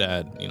midnight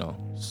at, you know,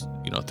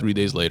 3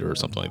 days later or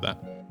something like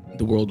that.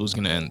 The world was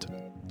gonna end,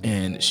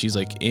 and she's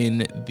like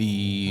in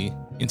the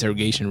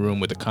interrogation room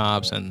with the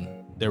cops, and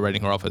they're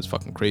writing her off as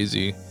fucking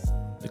crazy.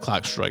 The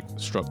clock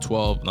struck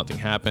 12, nothing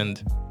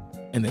happened.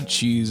 And then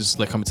she's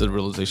like coming to the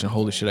realization,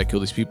 holy shit, I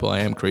killed these people, I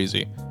am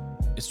crazy.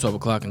 It's 12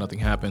 o'clock and nothing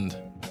happened.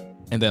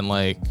 And then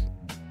like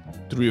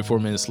 3 or 4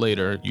 minutes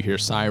later, you hear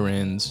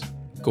sirens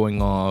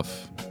going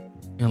off,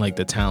 and like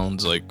the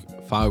town's like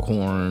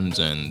foghorns,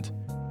 and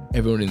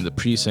everyone in the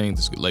precinct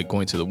is like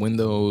going to the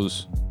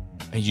windows,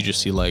 and you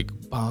just see like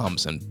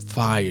bombs and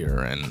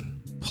fire and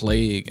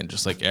plague and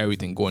just like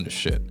everything going to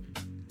shit.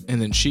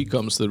 And then she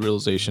comes to the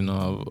realization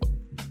of,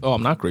 oh,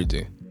 I'm not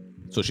crazy.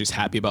 So she's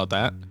happy about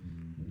that.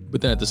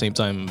 But then at the same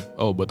time,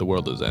 oh, but the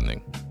world is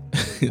ending.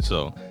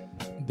 So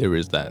there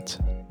is that.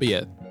 But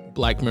yeah,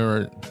 Black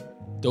Mirror,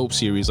 dope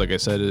series. Like I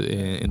said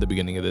in the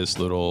beginning of this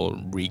little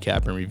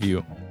recap and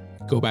review,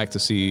 go back to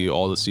see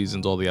all the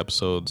seasons, all the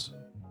episodes.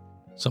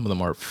 Some of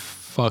them are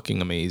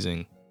fucking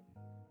amazing.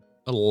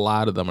 A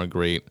lot of them are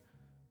great.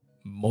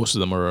 Most of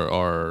them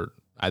are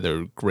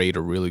either great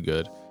or really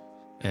good.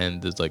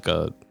 And there's like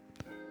I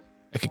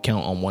could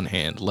count on one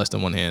hand, less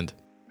than one hand,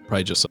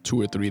 probably just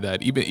 2 or 3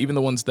 that even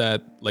the ones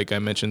that, like I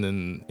mentioned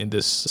in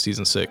this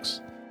season 6,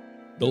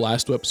 the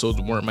last 2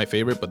 episodes weren't my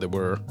favorite, but they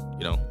were,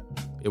 you know,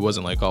 it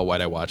wasn't like, oh,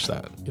 why'd I watch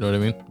that? You know what I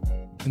mean?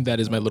 And that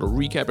is my little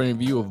recap and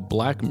review of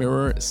Black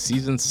Mirror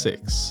season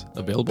 6,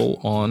 available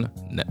on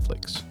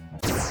Netflix.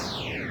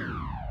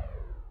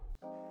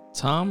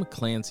 Tom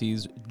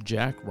Clancy's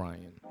Jack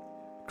Ryan,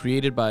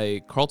 created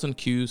by Carlton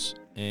Cuse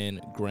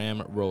and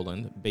Graham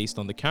Rowland, based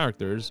on the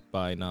characters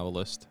by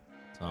novelist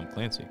Tom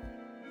Clancy.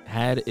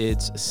 Had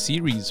its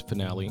series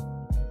finale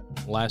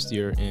last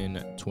year in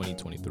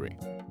 2023.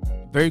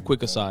 Very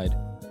quick aside,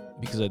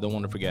 because I don't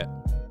want to forget.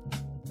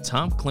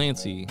 Tom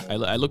Clancy,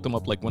 I looked him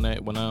up like when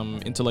I'm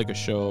into like a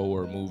show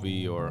or a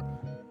movie or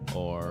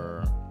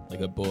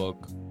like a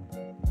book,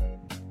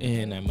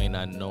 and I may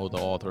not know the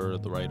author,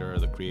 the writer,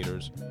 the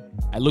creators.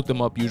 I looked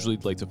them up usually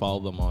like to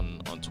follow them on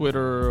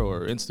Twitter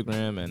or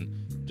Instagram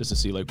and just to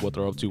see like what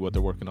they're up to, what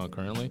they're working on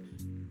currently.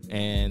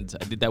 And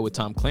I did that with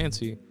Tom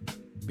Clancy,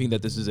 being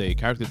that this is a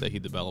character that he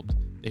developed,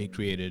 that he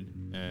created,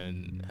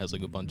 and has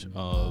like a bunch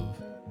of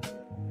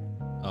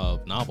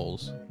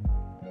novels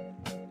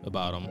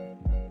about him.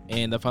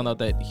 And I found out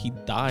that he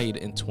died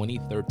in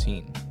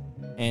 2013.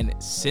 And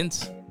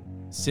since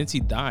he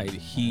died,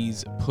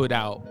 he's put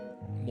out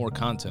more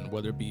content,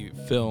 whether it be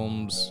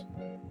films,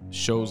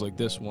 shows like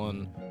this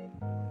one,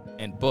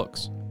 and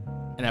books.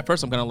 And at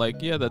first I'm kind of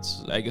like, yeah,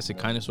 I guess it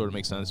kind of sort of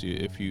makes sense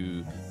if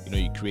you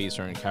create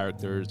certain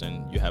characters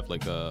and you have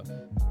like a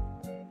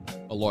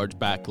large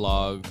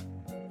backlog,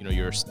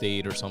 your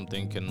estate or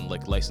something can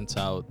like license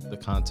out the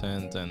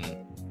content, and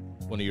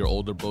one of your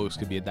older books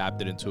could be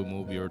adapted into a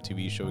movie or a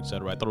TV show,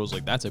 etc. I thought it was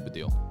like that type of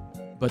deal.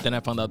 But then I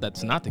found out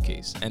that's not the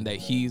case, and that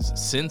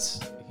since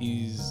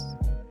he's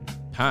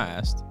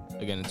passed,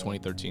 again in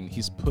 2013,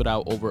 he's put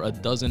out over a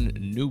dozen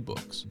new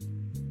books.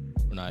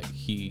 Or not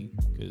he,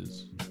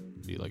 because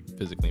it'd be like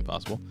physically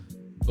impossible.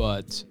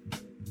 But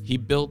he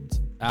built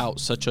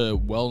out such a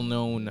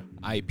well-known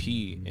IP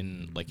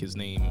in like his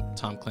name,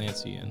 Tom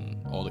Clancy,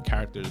 and all the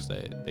characters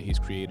that he's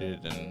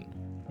created, and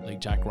like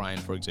Jack Ryan,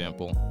 for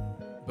example.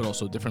 But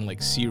also different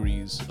like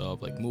series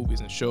of like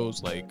movies and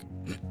shows like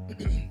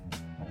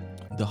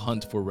The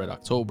Hunt for Red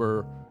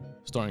October,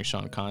 starring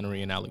Sean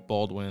Connery and Alec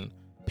Baldwin,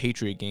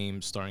 Patriot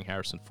Games starring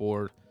Harrison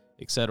Ford,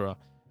 etc.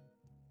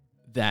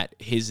 That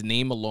his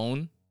name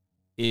alone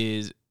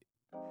is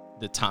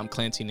the Tom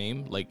Clancy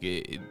name, like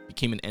it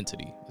became an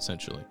entity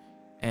essentially.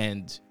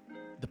 And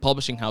the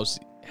publishing house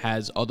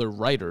has other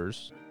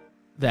writers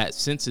that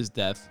since his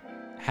death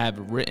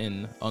have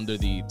written under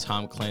the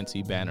Tom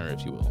Clancy banner,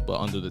 if you will, but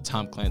under the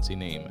Tom Clancy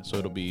name. So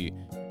it'll be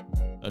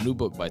a new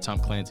book by Tom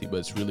Clancy, but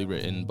it's really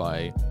written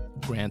by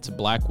Grant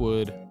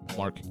Blackwood,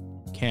 Mark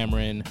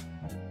Cameron,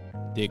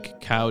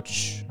 Dick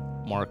Couch,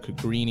 Mark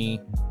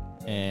Greaney,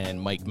 and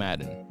Mike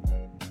Madden,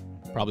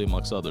 probably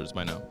amongst others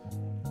by now.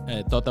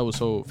 And I thought that was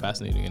so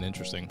fascinating and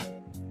interesting,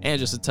 and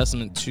just a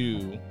testament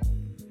to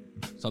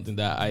something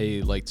that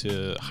I like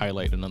to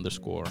highlight and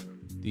underscore: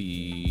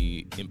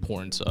 the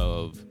importance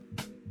of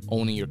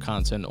owning your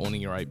content,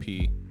 owning your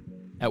IP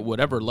at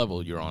whatever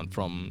level you're on,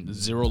 from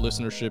zero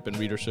listenership and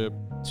readership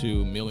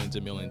to millions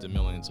and millions and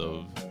millions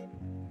of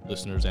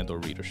listeners and or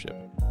readership.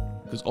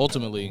 Because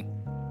ultimately,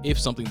 if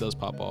something does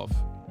pop off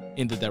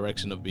in the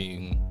direction of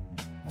being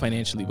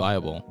financially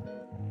viable,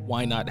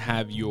 why not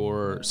have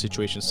your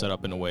situation set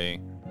up in a way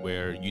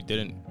where you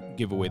didn't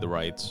give away the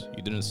rights,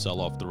 you didn't sell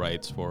off the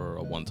rights for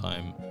a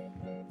one-time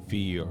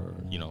fee or,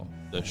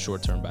 the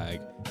short-term bag,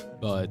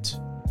 but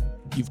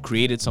you've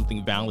created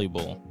something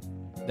valuable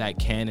that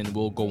can and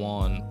will go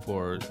on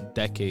for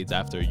decades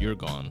after you're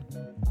gone,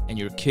 and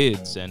your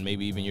kids and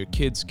maybe even your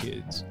kids'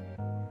 kids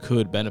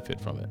could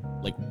benefit from it.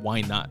 Like,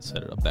 why not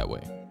set it up that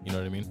way? You know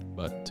what I mean?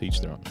 But to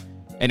each their own.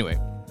 Anyway,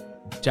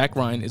 Jack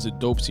Ryan is a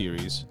dope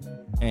series,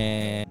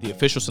 and the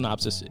official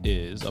synopsis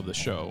of the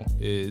show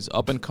is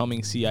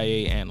up-and-coming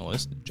CIA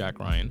analyst Jack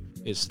Ryan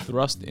is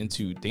thrust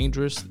into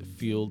dangerous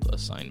field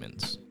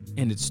assignments.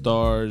 And it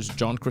stars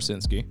John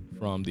Krasinski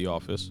from The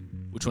Office,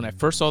 which when I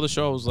first saw the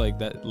show, I was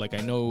like,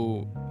 I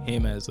know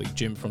him as like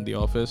Jim from The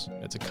Office.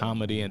 It's a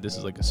comedy, and this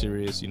is like a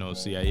serious,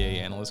 CIA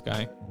analyst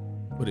guy.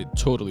 But it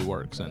totally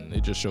works, and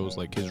it just shows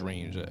like his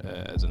range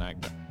as an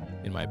actor,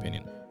 in my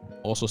opinion.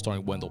 Also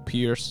starring Wendell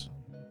Pierce.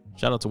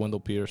 Shout out to Wendell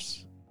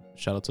Pierce.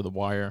 Shout out to The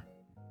Wire.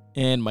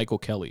 And Michael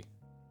Kelly,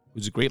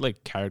 who's a great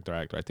like character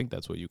actor. I think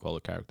that's what you call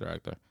a character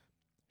actor.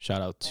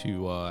 Shout out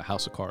to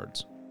House of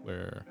Cards,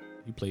 where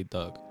he played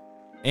Doug.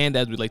 And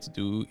as we like to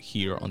do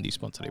here on the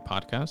Spun Today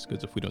podcast,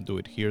 because if we don't do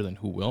it here, then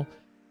who will?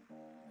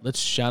 Let's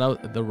shout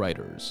out the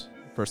writers.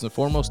 First and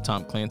foremost,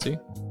 Tom Clancy,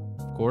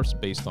 of course,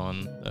 based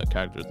on the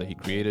characters that he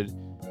created.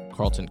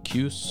 Carlton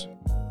Cuse,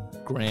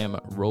 Graham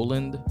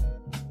Rowland,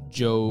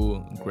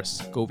 Joe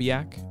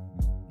Greskoviak,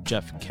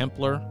 Jeff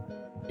Kempler,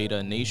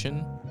 Beta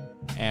Nation,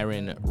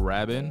 Aaron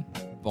Rabin,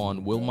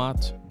 Vaughn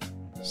Wilmot,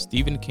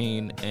 Stephen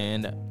Kane,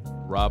 and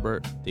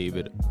Robert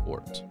David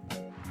Fort.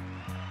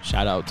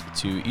 Shout out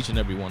to each and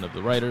every one of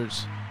the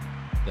writers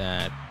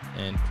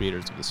and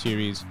creators of the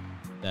series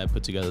that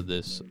put together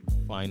this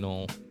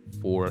final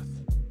 4th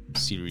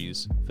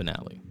series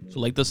finale. So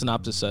like the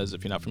synopsis says,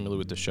 if you're not familiar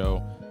with the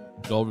show,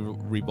 it all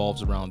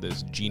revolves around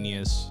this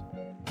genius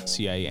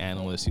CIA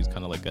analyst. He's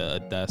kind of like a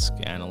desk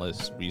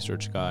analyst,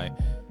 research guy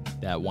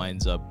that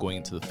winds up going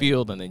into the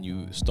field, and then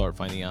you start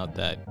finding out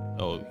that,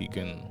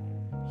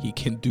 he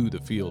can do the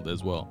field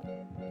as well.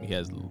 He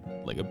has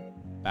like a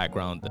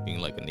background of being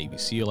like a Navy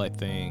SEAL, I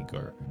think,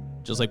 or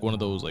just like one of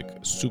those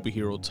like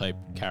superhero type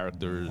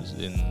characters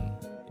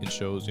in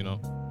shows.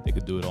 They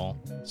could do it all.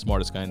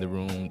 Smartest guy in the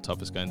room,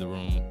 toughest guy in the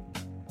room.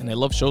 And I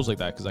love shows like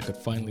that because I could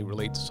finally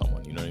relate to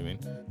someone. You know what I mean?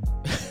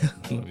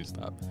 Let me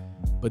stop.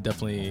 But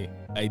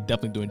I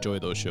definitely do enjoy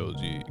those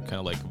shows. You kind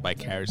of like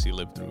vicariously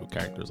live through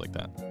characters like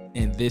that.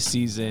 And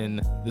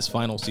this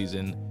final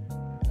season,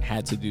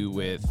 had to do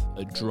with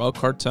a drug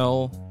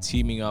cartel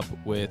teaming up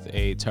with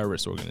a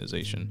terrorist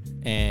organization,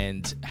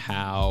 and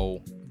how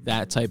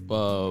that type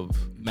of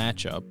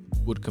matchup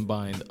would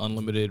combine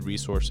unlimited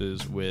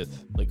resources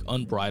with like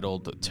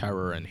unbridled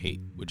terror and hate,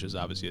 which is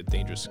obviously a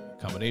dangerous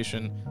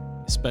combination,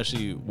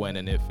 especially when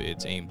and if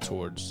it's aimed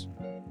towards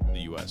the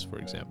US, for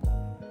example.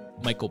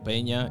 Michael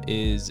Pena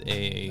is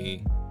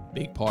a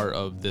big part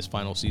of this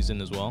final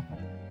season as well.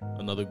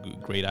 Another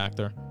great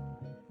actor.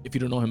 If you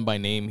don't know him by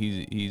name,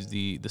 he's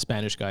the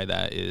Spanish guy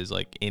that is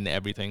like in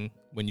everything.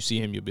 When you see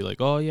him, you'll be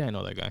like, oh yeah, I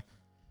know that guy.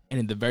 And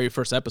in the very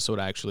first episode,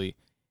 actually,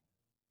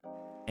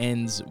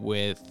 ends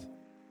with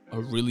a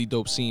really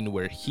dope scene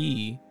where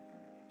he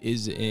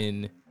is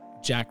in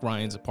Jack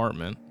Ryan's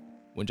apartment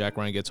when Jack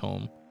Ryan gets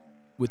home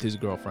with his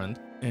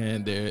girlfriend,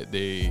 and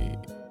they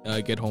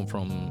get home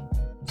from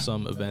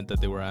some event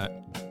that they were at,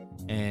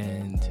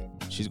 and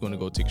she's going to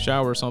go take a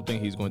shower or something.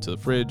 He's going to the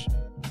fridge,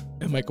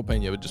 and Michael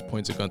Pena just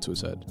points a gun to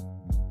his head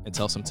and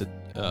tells him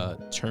to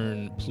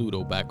turn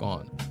Pluto back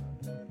on.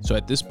 So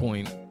at this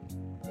point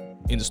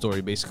in the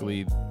story,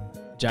 basically,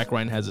 Jack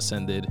Ryan has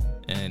ascended,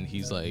 and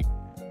he's like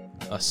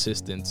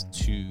assistant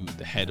to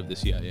the head of the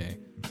CIA,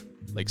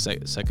 like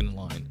second in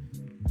line.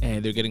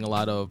 And they're getting a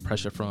lot of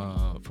pressure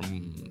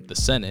from the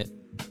Senate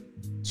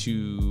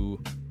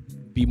to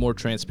be more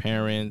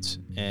transparent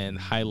and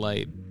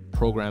highlight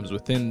programs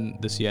within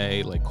the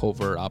CIA, like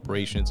covert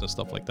operations and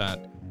stuff like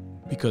that,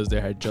 because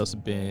there had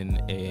just been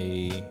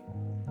a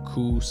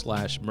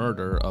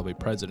coup/murder of a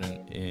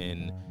president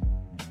in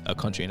a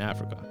country in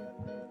Africa.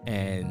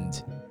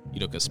 And,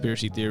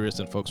 conspiracy theorists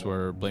and folks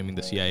were blaming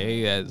the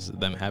CIA as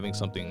them having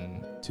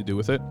something to do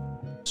with it.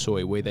 So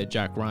a way that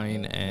Jack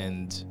Ryan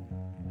and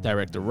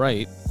director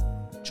Wright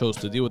chose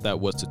to deal with that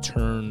was to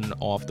turn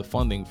off the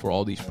funding for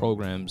all these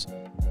programs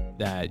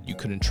that you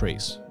couldn't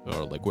trace,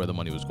 or like where the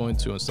money was going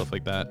to and stuff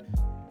like that.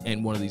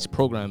 And one of these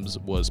programs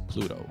was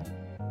Pluto,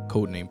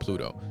 codename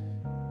Pluto.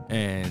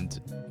 And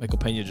Michael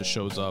Pena just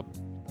shows up,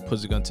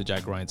 puts a gun to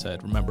Jack Ryan's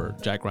head. Remember,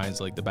 Jack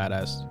Ryan's like the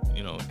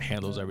badass,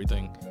 handles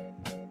everything,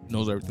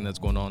 knows everything that's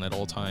going on at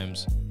all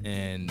times.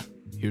 And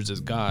here's this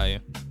guy,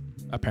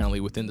 apparently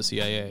within the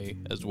CIA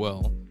as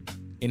well,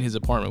 in his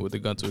apartment with a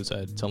gun to his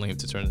head, telling him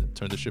to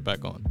turn the shit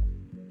back on,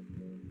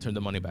 turn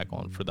the money back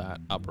on for that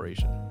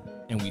operation.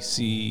 And we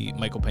see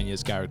Michael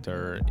Pena's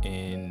character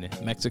in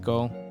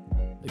Mexico.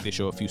 Like, they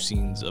show a few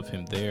scenes of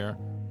him there,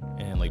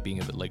 and like being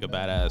a bit like a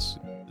badass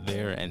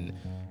there. And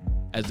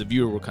as the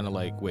viewer, we're kind of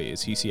like, wait,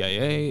 is he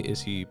CIA?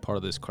 Is he part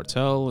of this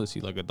cartel? Is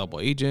he like a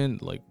double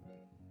agent? Like,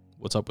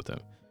 what's up with him?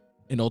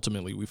 And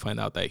ultimately, we find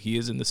out that he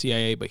is in the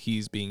CIA, but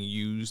he's being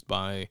used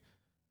by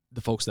the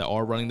folks that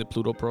are running the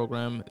Pluto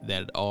program,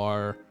 that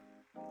are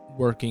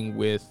working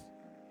with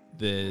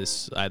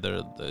this,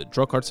 either the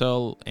drug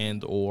cartel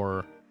and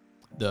or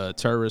the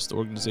terrorist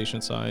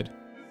organization side,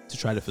 to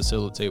try to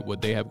facilitate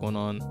what they have going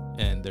on,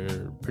 and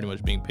they're pretty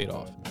much being paid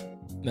off.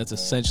 And that's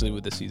essentially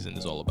what the season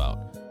is all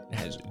about. It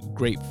has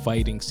great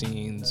fighting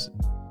scenes,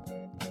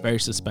 very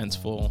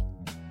suspenseful.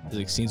 There's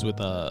like scenes with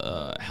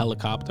a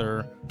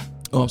helicopter.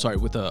 Oh, I'm sorry,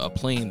 with a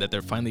plane that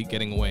they're finally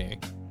getting away.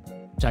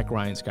 Jack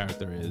Ryan's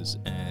character is,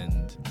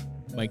 and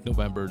Mike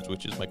November's,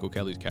 which is Michael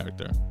Kelly's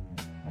character,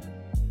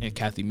 and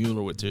Kathy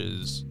Mueller, which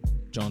is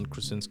John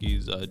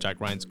Krasinski's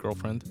Jack Ryan's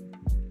girlfriend,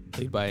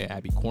 played by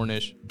Abby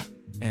Cornish,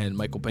 and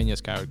Michael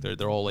Pena's character.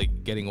 They're all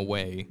like getting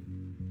away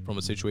from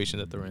a situation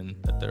that they're in,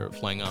 that they're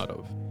flying out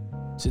of,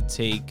 to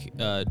take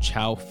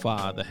Chow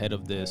Fa, the head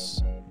of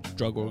this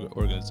drug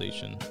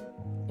organization,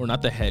 or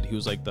not the head, he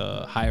was like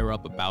the higher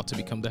up about to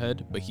become the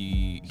head, but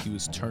he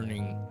was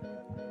turning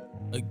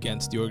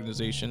against the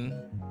organization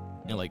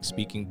and like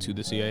speaking to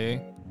the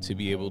CIA to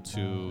be able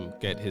to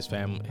get his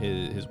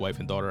wife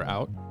and daughter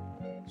out.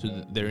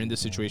 So they're in this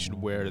situation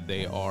where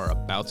they are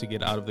about to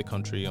get out of the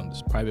country on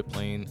this private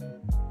plane.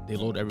 They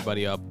load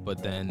everybody up,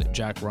 but then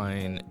Jack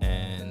Ryan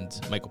and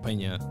Michael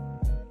Pena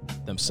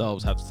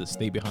themselves have to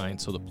stay behind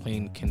so the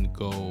plane can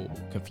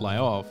fly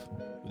off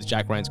with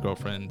Jack Ryan's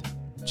girlfriend,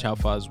 Chow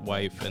Fa's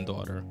wife and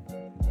daughter.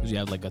 Because you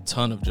have like a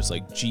ton of just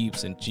like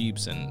jeeps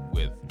and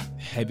with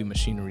heavy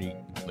machinery,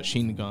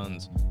 machine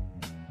guns,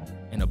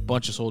 and a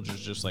bunch of soldiers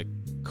just like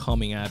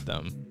coming at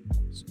them.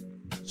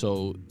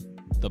 So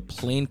the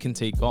plane can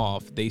take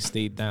off. They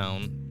stayed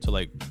down to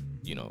like,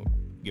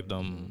 give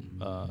them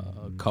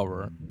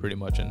cover pretty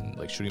much, and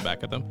like shooting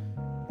back at them.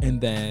 And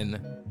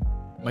then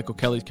Michael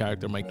Kelly's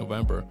character, Mike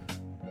November,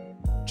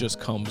 just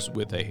comes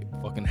with a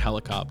fucking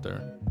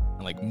helicopter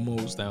and like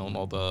mows down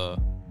all the,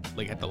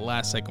 like at the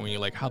last second when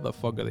you're like, how the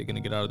fuck are they gonna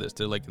get out of this?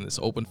 They're like in this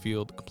open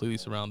field, completely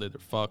surrounded, they're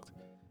fucked.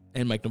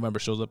 And Mike November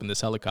shows up in this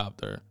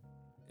helicopter,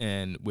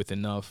 and with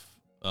enough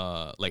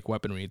like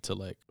weaponry to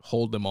like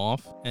hold them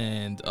off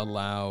and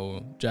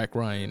allow Jack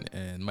Ryan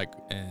and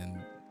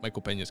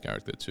Michael Peña's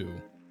character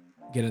to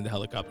get in the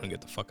helicopter and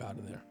get the fuck out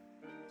of there.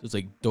 So it's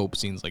like dope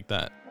scenes like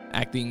that.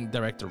 Acting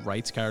director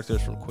writes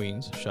characters from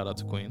Queens. Shout out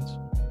to Queens.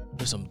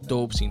 There's some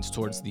dope scenes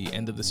towards the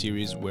end of the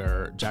series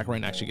where Jack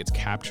Ryan actually gets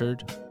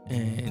captured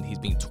and he's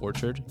being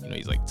tortured. You know,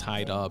 he's like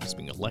tied up, he's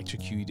being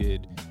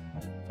electrocuted,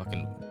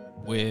 fucking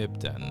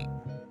whipped, and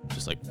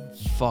just like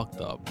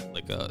fucked up,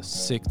 like a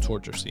sick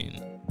torture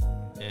scene.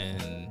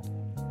 And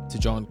to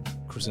John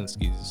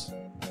Krasinski's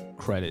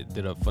credit,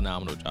 did a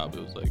phenomenal job.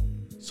 It was like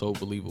so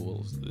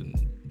believable.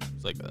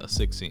 It's like a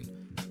sick scene.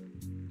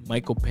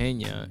 Michael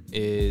Peña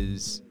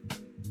is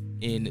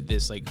in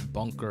this like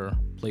bunker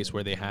place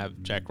where they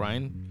have Jack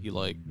Ryan. He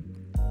like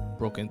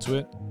broke into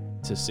it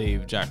to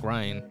save Jack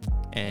Ryan,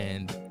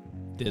 and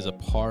there's a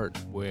part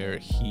where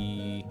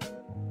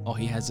all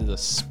he has is a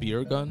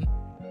spear gun,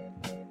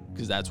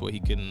 because that's what he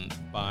can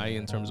buy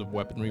in terms of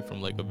weaponry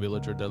from like a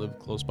villager that live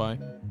close by.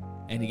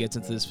 And he gets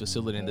into this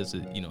facility, and there's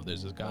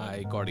this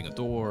guy guarding a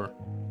door,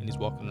 and he's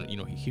walking,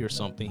 he hears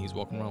something, he's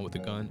walking around with a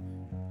gun,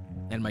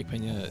 and Mike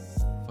Peña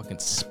fucking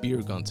spear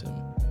guns him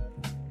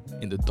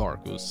in the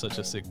dark. It was such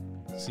a sick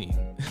scene.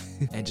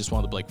 And just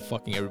wound up like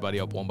fucking everybody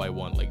up one by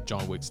one, like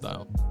John Wick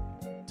style,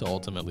 to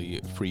ultimately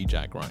free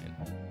Jack Ryan.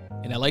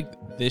 And I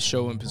like this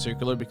show in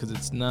particular because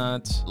it's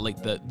not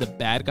like the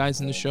bad guys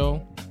in the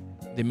show,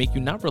 they make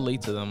you not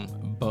relate to them,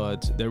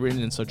 but they're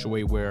written in such a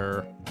way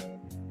where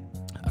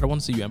I don't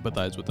want to say you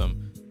empathize with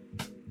them,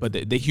 but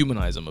they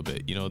humanize them a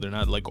bit. They're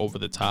not like over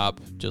the top,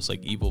 just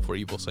like evil for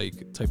evil's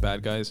sake type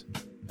bad guys.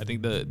 I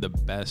think the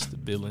best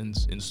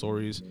villains in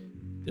stories,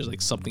 there's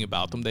like something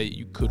about them that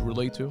you could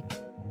relate to,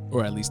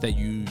 or at least that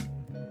you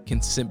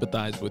can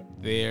sympathize with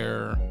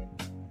their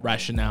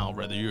rationale,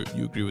 whether you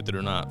agree with it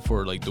or not,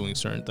 for like doing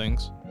certain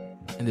things.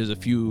 And there's a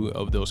few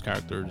of those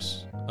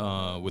characters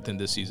within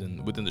this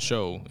season, within the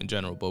show in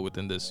general, but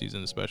within this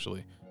season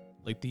especially,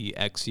 like the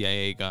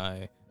ex-CIA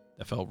guy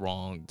that felt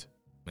wronged,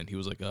 and he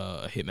was like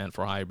a hitman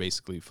for hire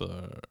basically for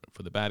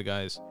the bad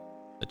guys.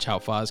 The Chow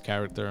Faz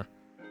character,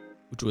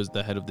 which was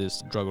the head of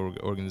this drug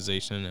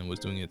organization and was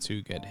doing it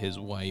to get his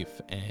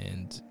wife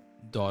and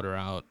daughter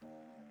out,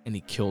 and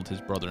he killed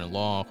his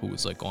brother-in-law who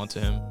was like onto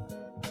him,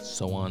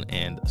 so on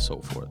and so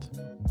forth.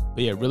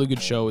 But yeah, really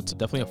good show. It's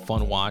definitely a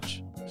fun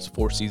watch. There's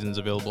 4 seasons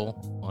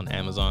available on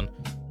Amazon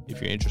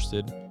if you're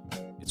interested.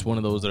 It's one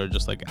of those that are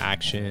just like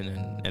action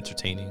and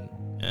entertaining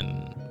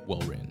and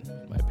well written,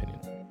 in my opinion.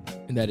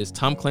 And that is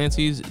Tom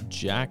Clancy's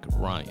Jack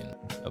Ryan,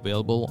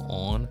 available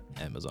on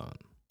Amazon.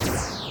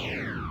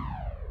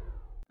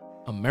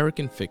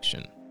 American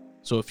Fiction.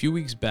 So a few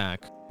weeks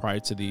back, prior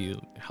to the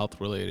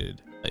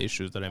health-related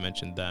issues that I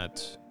mentioned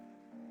that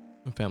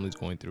my family's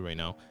going through right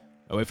now,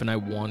 my wife and I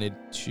wanted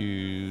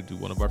to do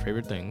one of our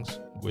favorite things,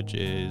 which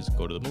is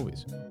go to the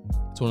movies.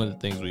 It's one of the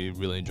things we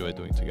really enjoy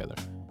doing together.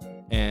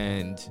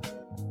 And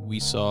we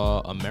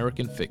saw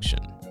American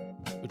Fiction,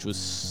 which was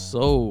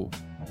so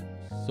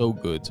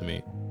good to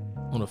me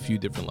on a few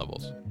different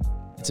levels.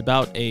 It's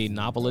about a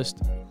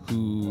novelist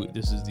who,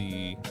 this is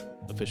the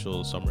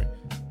official summary,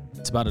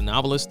 it's about a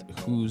novelist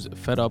who's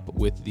fed up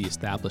with the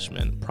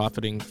establishment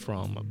profiting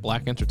from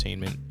black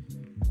entertainment,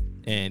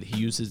 and he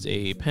uses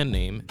a pen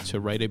name to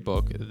write a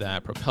book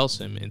that propels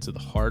him into the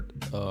heart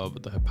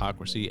of the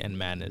hypocrisy and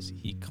madness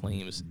he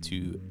claims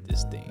to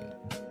disdain.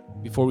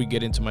 Before we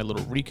get into my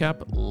little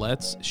recap,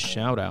 let's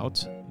shout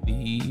out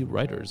the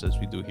writers, as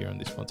we do here on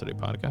this Fun Today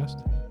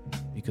podcast,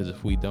 because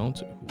if we don't,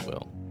 who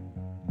will?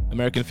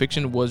 American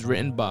Fiction was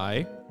written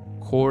by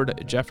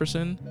Cord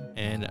Jefferson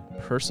and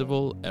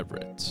Percival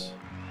Everett.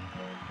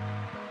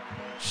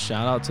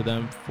 Shout out to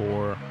them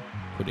for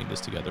putting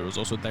this together. It was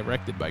also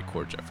directed by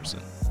Cord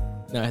Jefferson.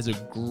 Now, it has a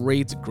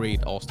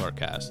great all-star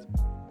cast,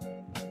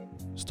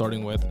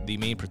 starting with the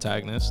main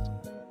protagonist,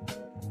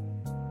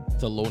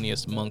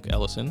 Thelonious Monk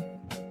Ellison,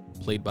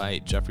 played by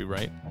Jeffrey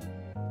Wright.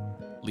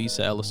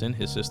 Lisa Ellison,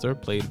 his sister,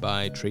 played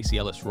by Tracy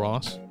Ellis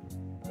Ross.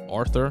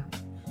 Arthur,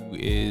 who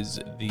is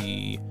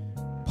the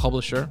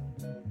publisher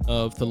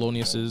of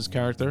Thelonious's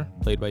character,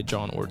 played by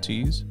John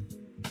Ortiz.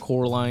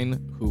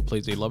 Coraline, who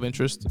plays a love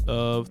interest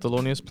of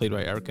Thelonious, played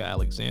by Erica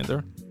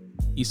Alexander.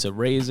 Issa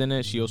Rae is in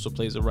it. She also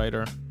plays a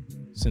writer.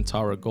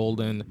 Centara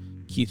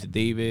Golden. Keith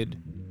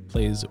David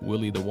plays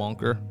Willy the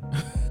Wonker.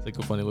 It's like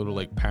a funny little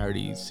like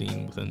parody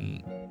scene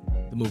within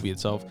the movie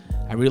itself.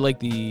 I really like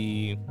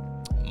the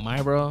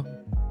Myra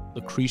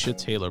Lucretia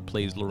Taylor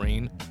plays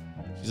Lorraine.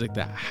 She's like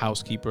the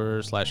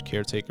housekeeper /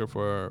 caretaker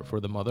for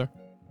the mother.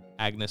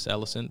 Agnes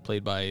Ellison,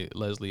 played by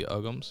Leslie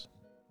Uggams.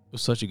 It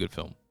was such a good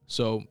film.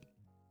 So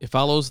it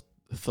follows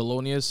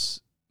Thelonious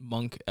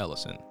Monk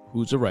Ellison,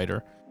 who's a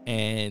writer,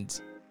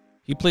 and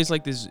he plays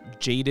like this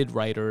jaded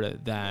writer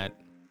that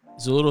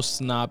is a little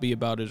snobby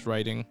about his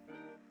writing.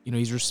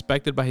 He's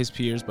respected by his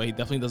peers, but he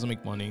definitely doesn't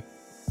make money,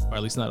 or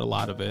at least not a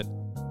lot of it.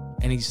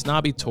 And he's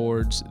snobby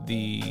towards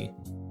the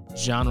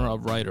genre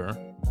of writer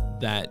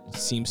that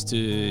seems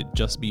to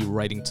just be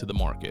writing to the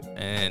market.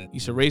 And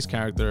Issa Rae's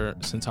character,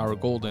 Centara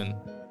Golden,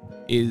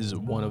 is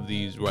one of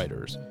these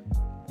writers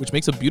which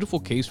makes a beautiful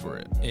case for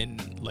it.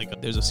 And like,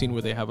 there's a scene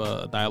where they have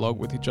a dialogue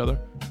with each other,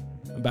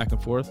 back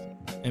and forth,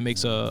 and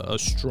makes a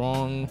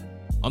strong,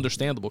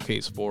 understandable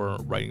case for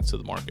writing to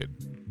the market.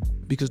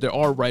 Because there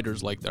are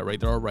writers like that, right?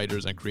 There are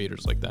writers and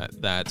creators like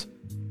that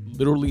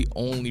literally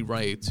only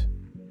write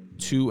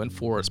to and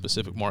for a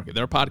specific market.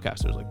 There are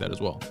podcasters like that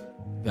as well,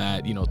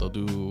 that, you know, they'll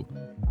do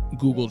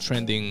Google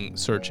trending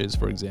searches,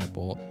 for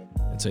example,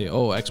 and say,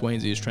 oh, X, Y,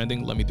 and Z is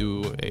trending, let me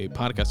do a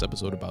podcast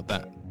episode about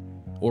that.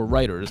 Or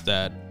writers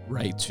that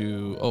write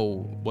to,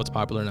 oh, what's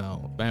popular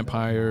now?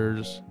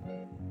 Vampires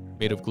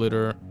made of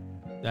glitter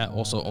that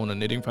also own a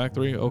knitting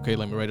factory. Okay,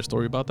 let me write a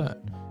story about that.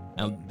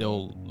 And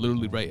they'll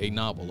literally write a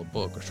novel, a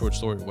book, a short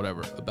story,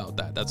 whatever, about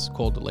that. That's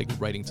called like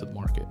writing to the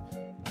market.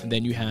 And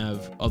then you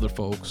have other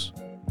folks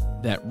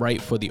that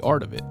write for the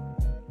art of it,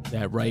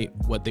 that write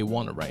what they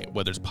want to write,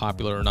 whether it's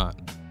popular or not.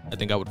 I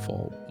think I would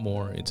fall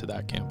more into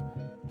that camp.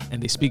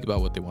 And they speak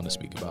about what they want to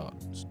speak about,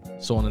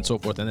 so on and so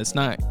forth. And it's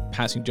not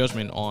passing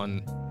judgment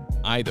on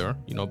either,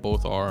 you know,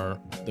 both are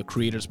the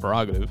creator's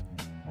prerogative.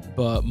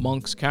 But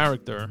Monk's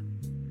character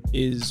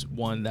is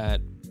one that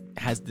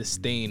has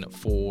disdain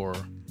for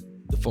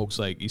the folks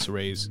like Issa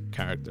Rae's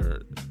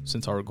character,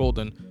 Sintara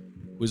Golden,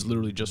 who is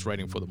literally just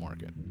writing for the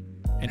market.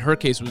 And her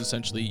case was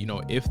essentially, you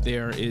know, if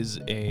there is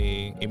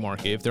a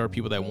market, if there are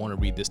people that want to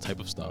read this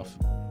type of stuff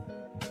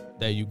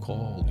that you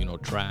call, you know,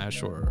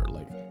 trash or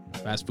like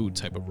fast food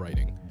type of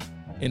writing,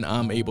 and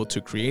I'm able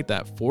to create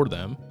that for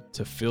them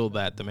to fill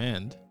that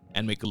demand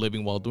and make a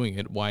living while doing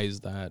it, why is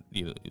that,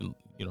 you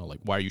know, like,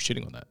 why are you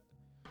shitting on that?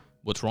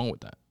 What's wrong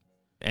with that?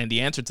 And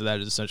the answer to that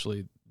is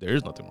essentially, there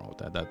is nothing wrong with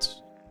that.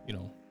 That's, you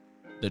know,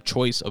 the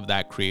choice of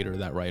that creator,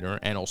 that writer,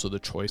 and also the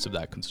choice of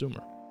that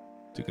consumer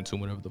to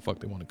consume whatever the fuck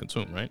they want to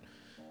consume, right?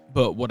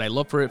 But what I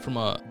love for it from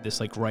this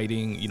like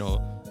writing, you know,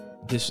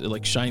 this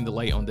like shining the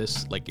light on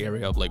this like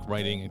area of like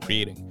writing and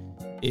creating,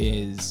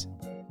 is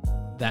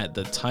that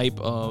the type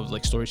of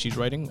like stories she's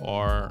writing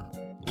are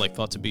like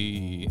thought to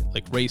be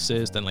like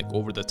racist and like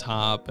over the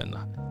top and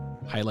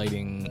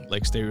highlighting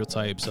like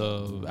stereotypes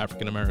of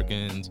African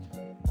Americans.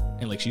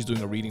 And like, she's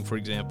doing a reading, for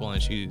example,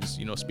 and she's,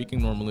 you know,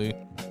 speaking normally,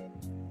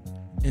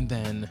 and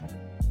then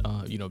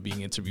you know,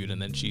 being interviewed,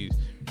 and then she's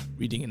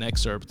reading an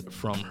excerpt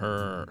from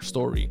her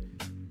story,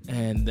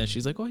 and then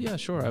she's like, oh yeah,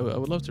 sure, I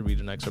would love to read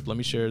an excerpt, let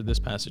me share this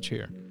passage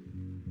here.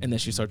 And then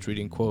she starts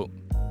reading, quote,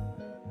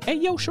 hey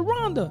yo,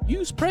 Sharonda,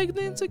 you's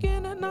pregnant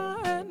again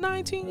at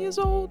 19 years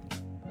old?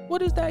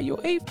 What is that, your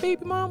 8th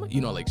baby mama?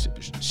 You know, like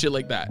shit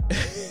like that.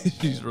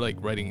 She's like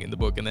writing in the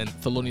book. And then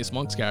Thelonious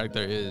Monk's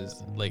character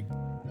is like,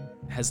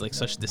 has like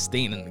such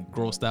disdain and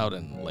grossed out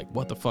and like,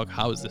 what the fuck,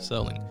 how is this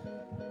selling?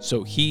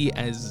 So he,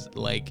 as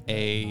like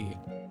a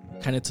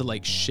kind of to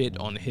like shit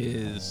on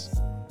his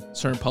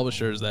certain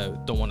publishers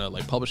that don't want to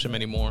like publish him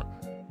anymore.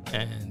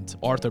 And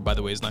Arthur, by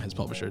the way, is not his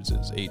publisher, it's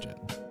his agent,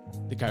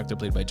 the character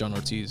played by John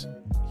Ortiz.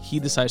 He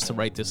decides to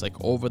write this like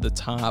over the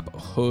top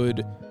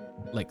hood,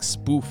 like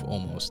spoof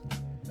almost,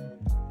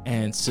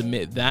 and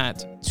submit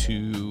that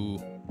to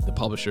the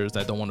publishers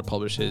that don't want to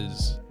publish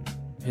his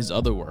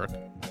other work,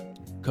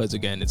 because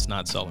again, it's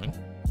not selling.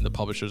 The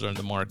publishers are in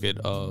the market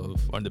are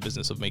in the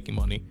business of making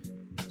money,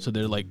 so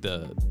they're like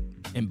the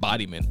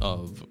embodiment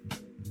of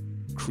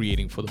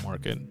creating for the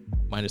market,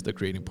 minus the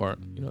creating part.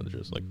 You know, they're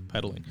just like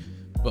peddling.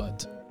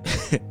 But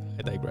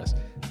I digress.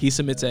 He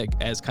submits it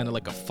as kind of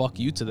like a fuck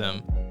you to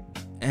them,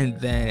 and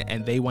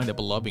they wind up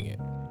loving it,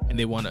 and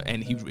they want to.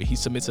 And he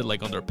submits it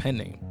like under a pen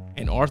name.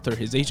 And Arthur,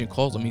 his agent,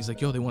 calls him. He's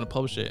like, yo, they want to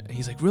publish it. And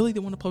he's like, really? They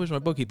want to publish my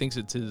book? He thinks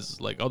it's his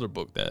like other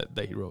book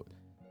that he wrote.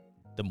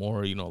 The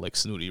more, you know, like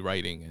snooty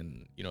writing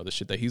and, you know, the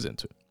shit that he's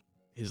into,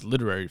 his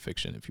literary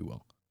fiction, if you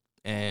will.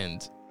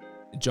 And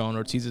John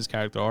Ortiz's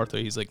character Arthur,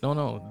 he's like,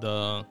 no,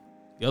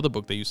 the other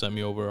book that you sent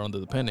me over under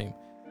the pen name,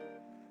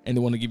 and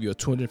they want to give you a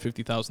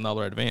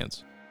 $250,000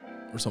 advance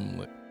or something.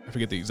 Like, I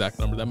forget the exact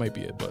number. That might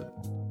be it. But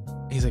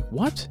he's like,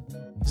 what?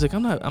 He's like,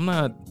 I'm not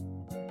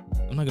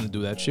gonna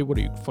do that shit. What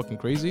are you, fucking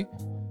crazy?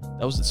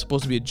 That was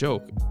supposed to be a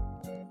joke.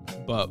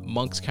 But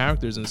Monk's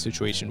character is in a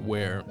situation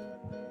where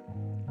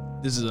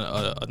this is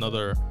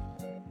another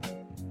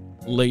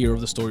layer of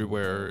the story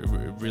where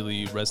it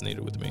really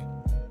resonated with me.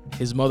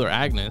 His mother,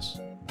 Agnes,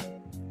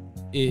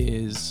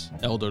 is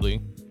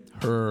elderly.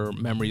 Her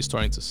memory is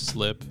starting to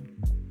slip.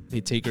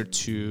 They take her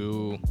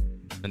to,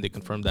 and they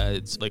confirm that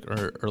it's like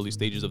her early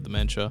stages of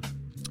dementia.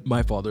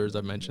 My father, as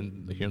I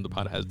mentioned here in the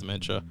pod, has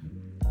dementia,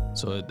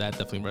 so that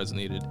definitely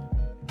resonated.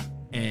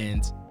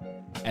 And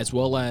as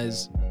well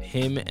as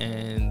him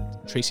and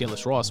Tracy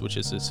Ellis Ross, which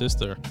is his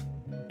sister,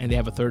 and they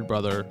have a third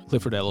brother,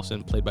 Clifford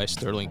Ellison, played by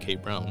Sterling K.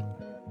 Brown.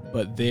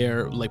 But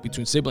they're like,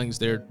 between siblings,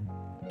 they're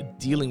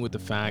dealing with the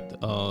fact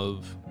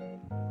of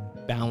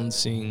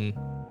balancing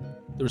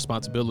the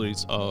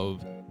responsibilities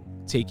of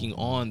taking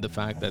on the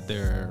fact that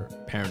their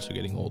parents are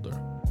getting older,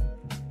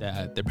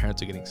 that their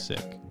parents are getting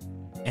sick,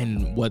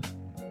 and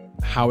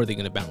how are they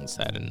going to balance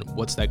that, and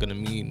what's that going to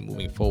mean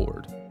moving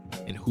forward,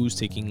 and who's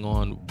taking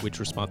on which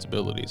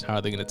responsibilities, how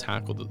are they going to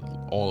tackle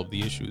all of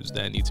the issues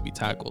that need to be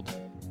tackled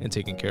and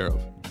taken care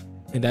of.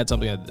 And that's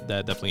something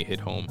that definitely hit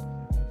home.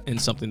 and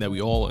something that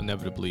we all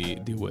inevitably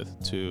deal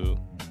with to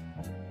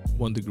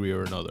one degree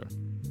or another.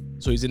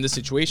 So he's in this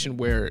situation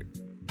where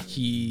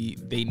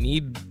they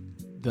need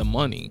the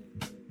money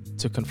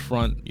to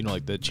confront,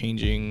 like the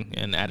changing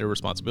and added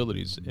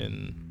responsibilities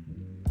in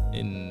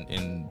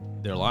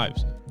their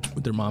lives,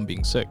 with their mom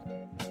being sick.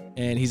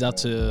 And he's out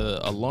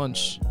to a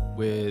lunch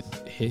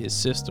with his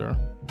sister,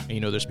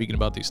 and they're speaking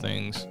about these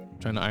things,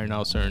 trying to iron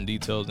out certain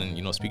details,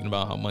 and speaking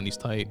about how money's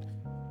tight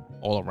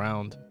all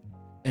around.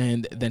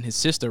 And then his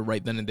sister,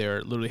 right then and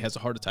there, literally has a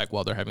heart attack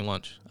while they're having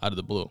lunch, out of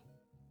the blue.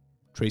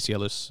 Tracy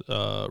Ellis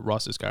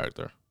Ross's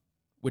character,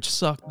 which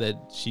sucked that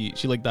she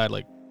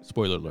died,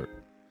 spoiler alert,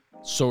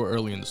 so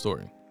early in the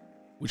story,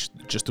 which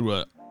just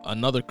threw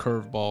another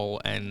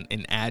curveball and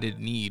an added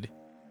need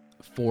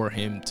for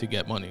him to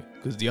get money,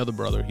 because the other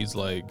brother, he's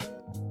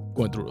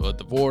going through a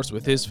divorce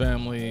with his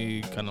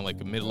family, kind of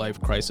like a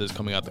midlife crisis,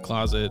 coming out the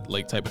closet,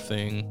 type of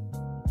thing.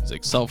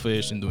 He's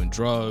selfish and doing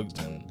drugs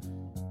and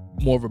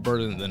more of a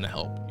burden than a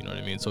help, you know what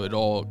I mean? So it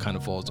all kind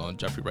of falls on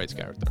Jeffrey Wright's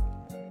character.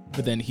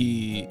 But then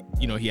he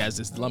has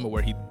this dilemma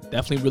where he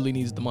definitely really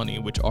needs the money,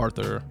 which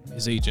Arthur,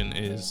 his agent,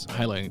 is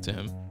highlighting to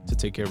him to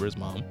take care of his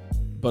mom,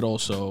 but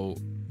also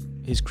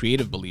his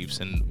creative beliefs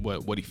and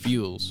what he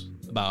feels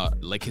about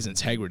his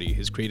integrity,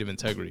 his creative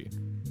integrity,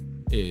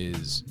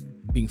 is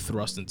being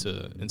thrust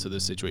into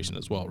this situation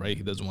as well, right?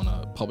 He doesn't want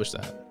to publish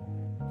that,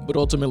 but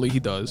ultimately he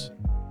does,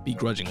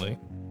 begrudgingly.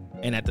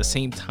 And at the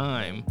same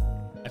time,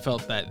 I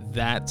felt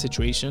that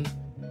situation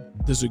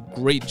does a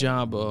great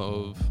job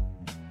of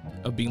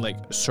being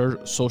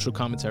social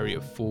commentary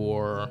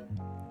for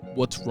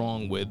what's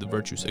wrong with the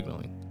virtue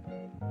signaling.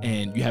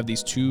 And you have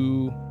these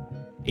two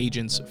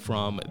agents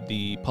from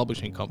the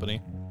publishing company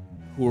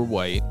who are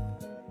white,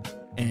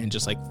 and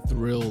just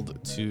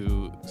thrilled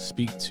to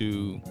speak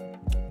to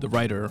the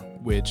writer,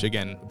 which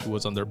again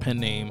was under a pen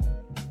name,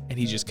 and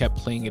he just kept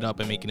playing it up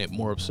and making it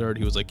more absurd.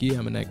 He was like, yeah,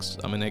 I'm an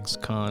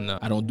ex-con,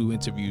 I don't do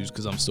interviews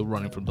because I'm still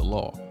running from the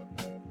law,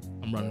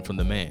 I'm running from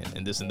the man,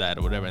 and this and that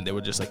or whatever. And they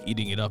were just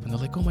eating it up, and they're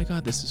like, oh my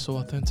god, this is so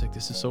authentic,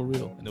 this is so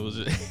real. And it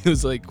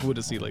was cool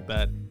to see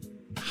that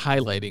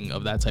highlighting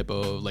of that type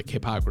of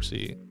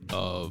hypocrisy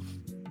of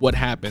what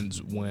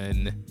happens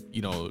when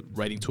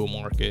writing to a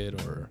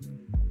market, or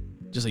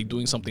just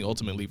doing something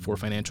ultimately for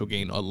financial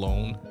gain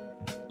alone,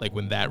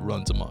 when that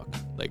runs amok,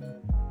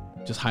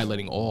 just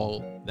highlighting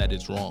all that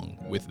is wrong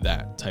with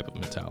that type of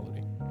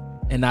mentality.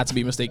 And not to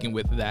be mistaken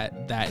with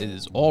that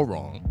is all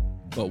wrong,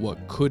 but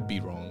what could be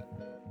wrong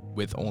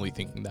with only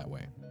thinking that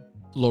way.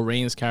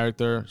 Lorraine's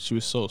character, she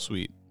was so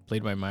sweet,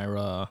 played by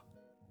Myra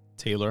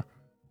Taylor.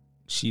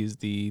 She's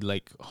the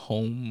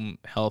home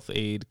health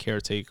aide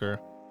caretaker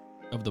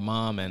of the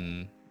mom,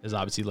 and has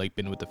obviously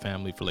been with the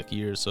family for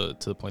years, so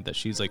to the point that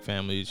she's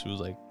family. She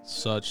was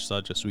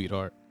such a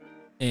sweetheart.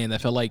 And I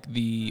felt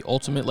the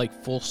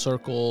ultimate full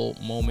circle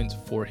moment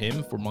for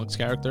him, for Monk's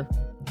character,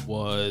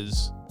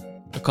 was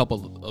a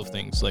couple of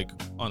things.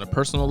 On a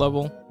personal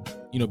level,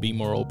 being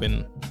more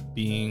open,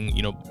 being,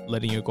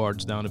 letting your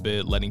guards down a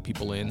bit, letting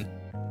people in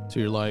to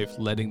your life,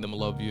 letting them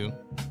love you.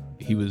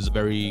 He was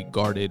very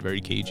guarded, very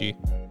cagey,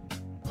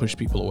 pushed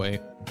people away,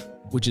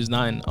 which is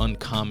not an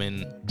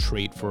uncommon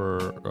trait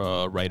for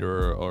a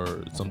writer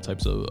or some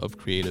types of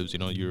creatives.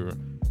 You're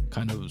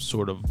kind of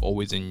sort of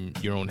always in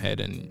your own head,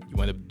 and you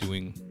wind up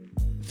doing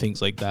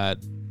things like that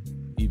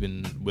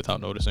even without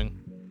noticing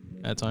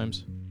at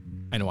times.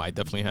 I know I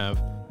definitely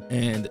have.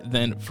 And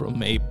then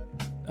from a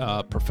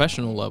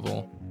professional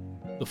level,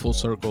 the full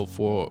circle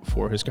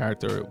for his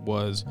character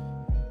was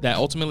that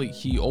ultimately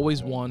he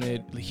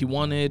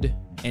wanted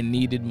and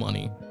needed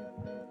money,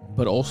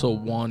 but also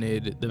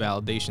wanted the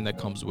validation that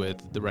comes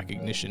with the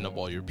recognition of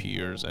all your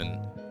peers and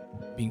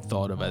being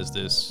thought of as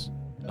this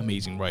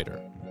amazing writer.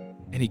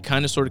 And he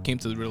kind of sort of came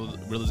to the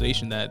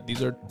realization that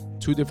these are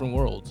two different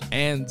worlds,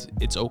 and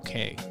it's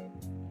okay.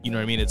 You know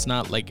what I mean? It's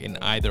not an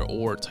either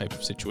or type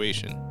of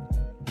situation.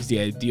 It's the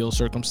ideal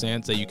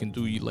circumstance that you can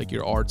do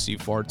your artsy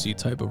fartsy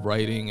type of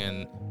writing,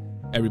 and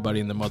everybody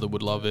and their mother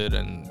would love it,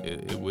 and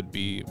it would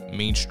be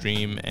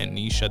mainstream and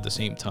niche at the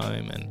same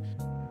time, and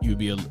you would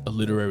be a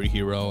literary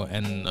hero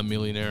and a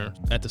millionaire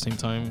at the same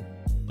time.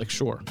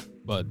 Sure,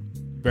 but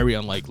very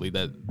unlikely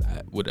that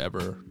would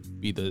ever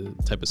be the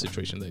type of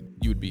situation that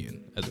you would be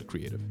in as a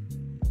creative.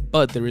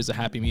 But there is a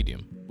happy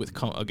medium with,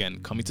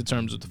 coming to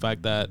terms with the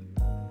fact that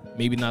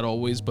maybe not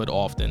always, but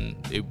often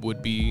it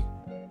would be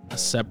a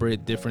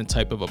separate, different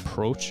type of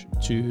approach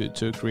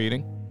to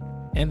creating.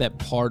 And that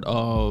part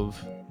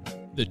of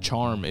the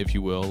charm, if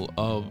you will,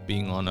 of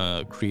being on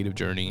a creative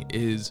journey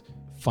is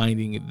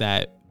finding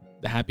the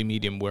happy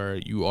medium where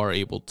you are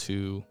able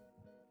to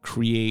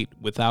create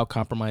without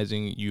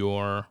compromising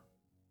your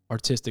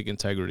artistic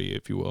integrity,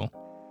 if you will,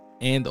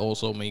 and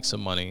also make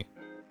some money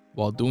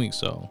while doing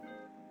so,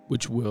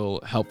 which will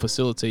help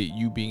facilitate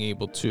you being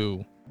able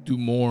to do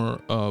more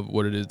of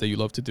what it is that you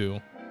love to do,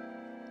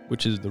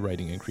 which is the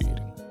writing and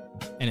creating.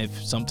 And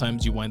if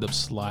sometimes you wind up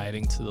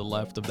sliding to the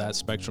left of that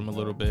spectrum a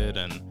little bit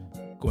and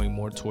going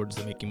more towards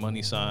the making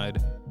money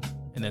side,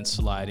 and then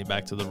sliding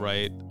back to the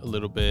right a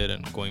little bit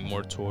and going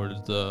more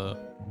towards the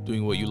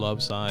doing what you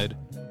love side,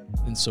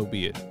 then so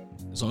be it.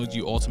 As long as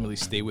you ultimately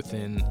stay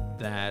within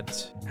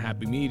that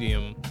happy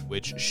medium,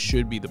 which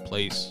should be the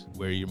place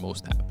where you're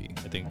most happy,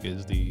 I think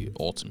is the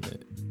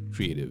ultimate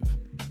creative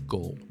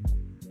goal.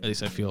 At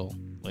least I feel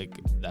like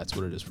that's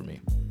what it is for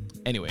me.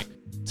 Anyway,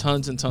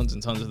 tons and tons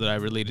and tons that I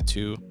related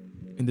to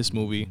in this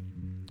movie.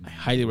 I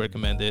highly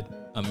recommend it.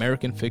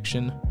 American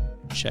Fiction,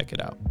 check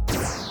it out.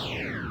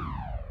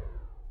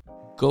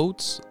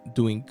 Goats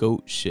doing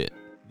goat shit.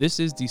 This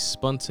is the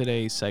Spun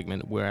Today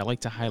segment where I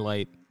like to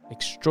highlight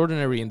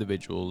extraordinary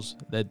individuals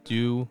that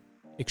do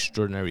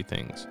extraordinary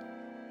things,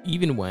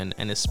 even when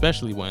and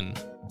especially when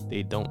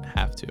they don't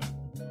have to.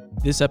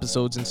 This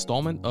episode's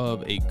installment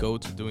of A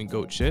Goat Doing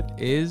Goat Shit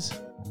is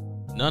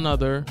none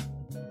other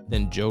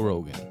than Joe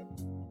Rogan,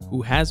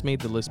 who has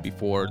made the list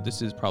before.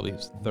 This is probably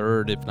his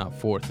third, if not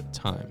fourth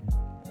time.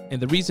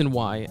 And the reason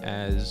why,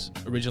 as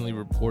originally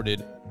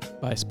reported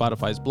by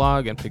Spotify's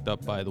blog and picked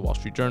up by the Wall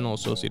Street Journal,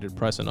 Associated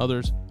Press, and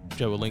others,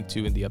 which I will link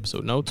to in the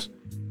episode notes,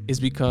 is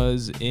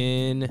because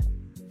in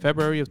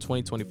February of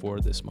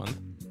 2024, this month,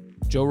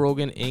 Joe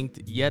Rogan inked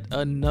yet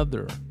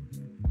another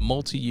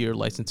multi-year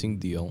licensing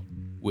deal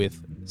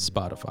with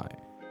Spotify.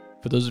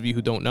 For those of you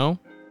who don't know,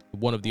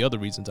 one of the other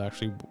reasons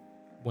actually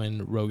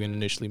when Rogan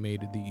initially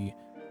made the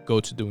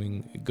Goats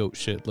Doing Goat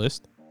Shit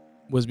list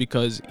was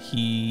because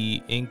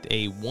he inked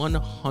a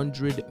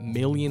 $100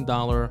 million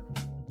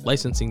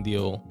licensing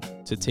deal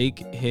to take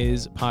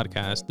his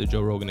podcast, The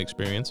Joe Rogan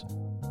Experience,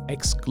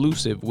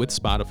 exclusive with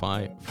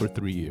Spotify for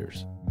 3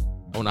 years.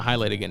 I want to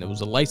highlight again, it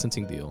was a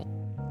licensing deal,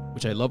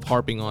 which I love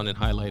harping on and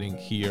highlighting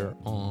here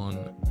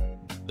on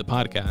the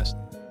podcast,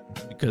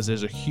 because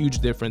there's a huge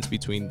difference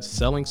between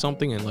selling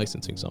something and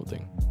licensing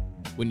something.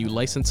 When you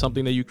license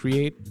something that you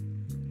create,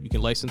 you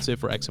can license it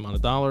for X amount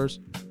of dollars,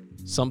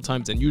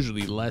 sometimes and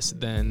usually less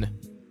than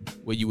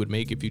what you would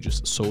make if you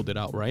just sold it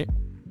outright.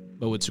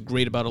 But what's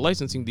great about a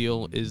licensing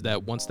deal is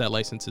that once that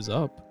license is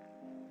up,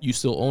 you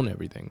still own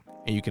everything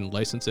and you can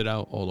license it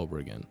out all over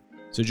again.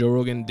 So Joe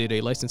Rogan did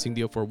a licensing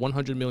deal for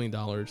 $100 million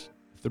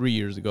 3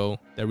 years ago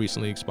that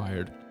recently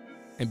expired.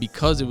 And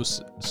because it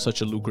was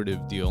such a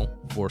lucrative deal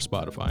for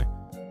Spotify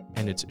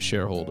and its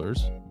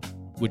shareholders,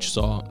 which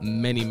saw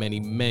many, many,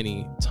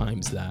 many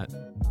times that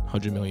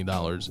 $100 million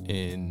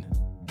in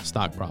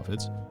stock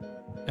profits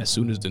as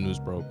soon as the news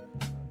broke.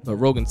 But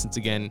Rogan, since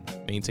again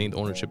maintained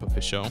ownership of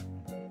his show,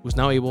 was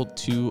now able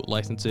to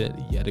license it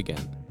yet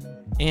again.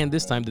 And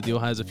this time the deal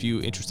has a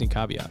few interesting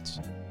caveats.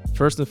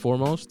 First and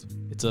foremost,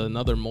 it's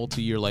another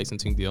multi-year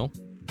licensing deal.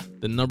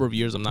 The number of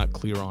years I'm not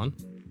clear on.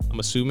 I'm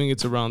assuming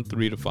it's around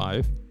 3 to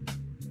 5,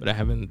 but I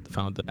haven't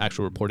found the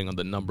actual reporting on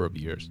the number of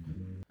years.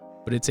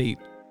 But it's a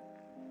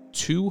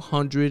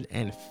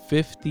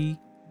 $250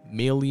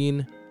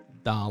 million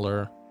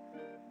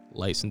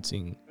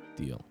licensing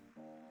deal.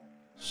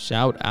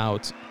 Shout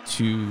out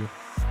to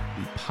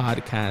the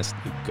podcast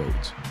The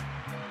Goat.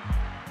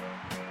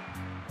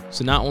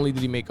 So not only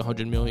did he make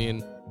 $100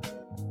 million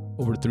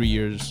over 3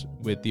 years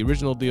with the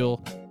original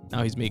deal,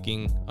 now he's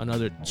making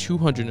another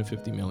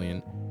 $250 million,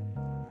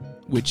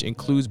 which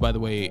includes, by the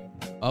way,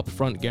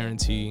 upfront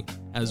guarantee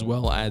as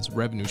well as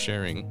revenue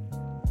sharing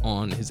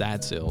on his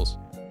ad sales.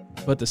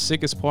 But the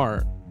sickest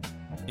part,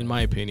 in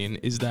my opinion,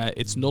 is that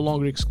it's no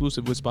longer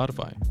exclusive with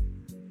Spotify.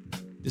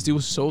 This deal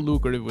was so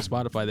lucrative with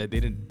Spotify that they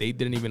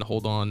didn't even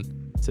hold on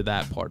to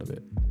that part of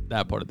the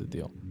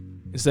deal.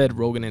 Instead,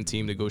 Rogan and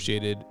team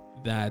negotiated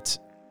that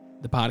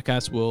the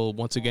podcast will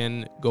once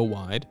again go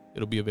wide.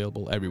 It'll be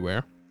available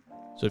everywhere.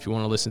 So if you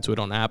want to listen to it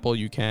on Apple,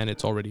 you can.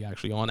 It's already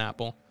actually on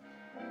Apple.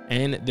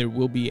 And there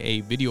will be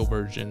a video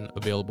version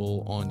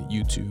available on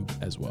YouTube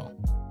as well,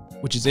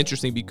 which is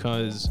interesting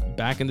because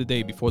back in the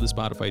day before the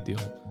Spotify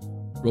deal,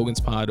 Rogan's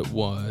pod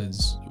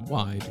was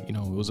wide. It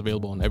was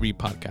available on every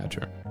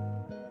podcatcher.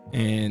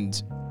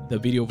 And the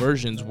video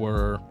versions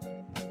were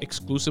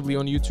exclusively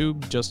on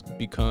YouTube just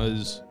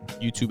because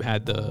YouTube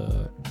had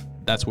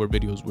that's where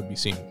videos would be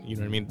seen. You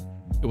know what I mean?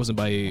 It wasn't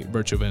by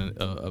virtue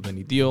of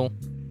any deal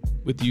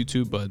with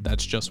YouTube, but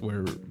that's just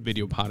where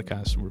video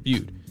podcasts were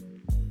viewed.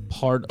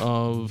 Part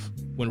of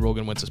when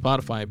Rogan went to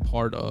Spotify,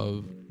 part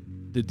of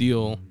the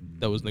deal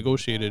that was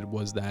negotiated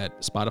was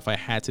that Spotify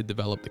had to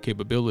develop the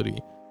capability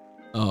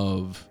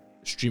of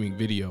streaming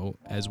video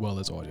as well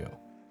as audio.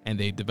 And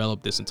they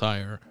developed this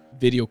entire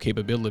video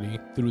capability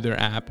through their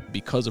app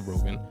because of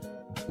Rogan,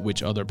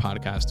 which other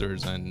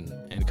podcasters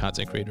and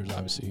content creators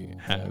obviously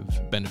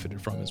have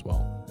benefited from as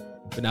well.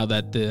 But now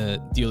that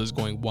the deal is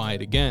going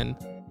wide again,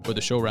 or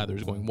the show rather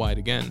is going wide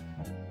again,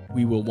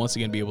 we will once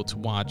again be able to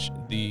watch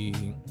the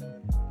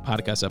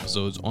podcast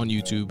episodes on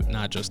YouTube,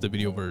 not just the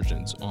video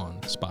versions on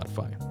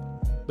Spotify.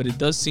 But it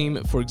does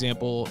seem, for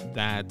example,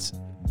 that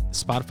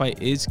Spotify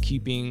is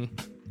keeping,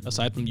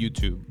 aside from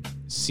YouTube,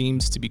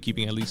 seems to be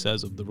keeping, at least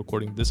as of the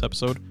recording of this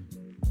episode,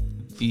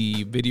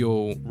 the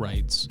video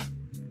rights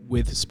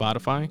with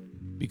Spotify,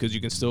 because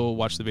you can still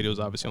watch the videos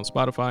obviously on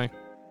Spotify,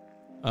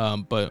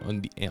 but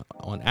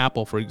on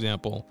Apple, for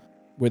example,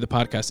 where the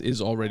podcast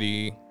is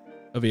already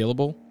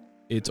available,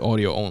 it's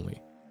audio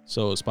only.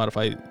 So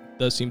Spotify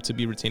does seem to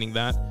be retaining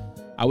that.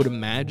 I would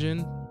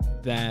imagine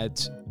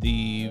that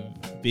the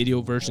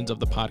video versions of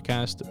the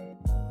podcast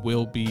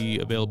will be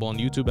available on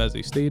YouTube as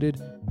they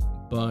stated,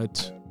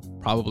 but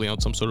probably on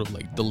some sort of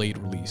like delayed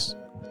release.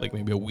 Like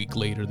maybe a week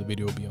later, the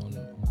video will be on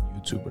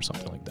YouTube or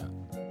something like that.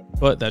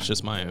 But that's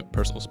just my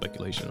personal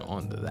speculation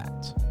on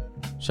that.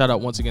 Shout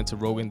out once again to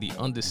Rogan, the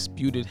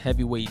undisputed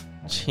heavyweight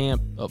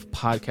champ of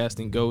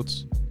podcasting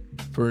goats,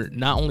 for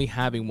not only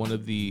having one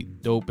of the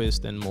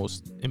dopest and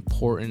most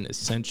important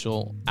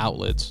essential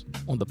outlets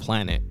on the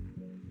planet,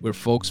 where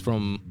folks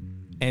from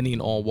any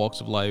and all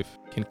walks of life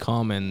can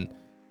come and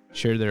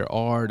share their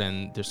art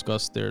and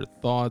discuss their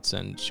thoughts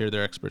and share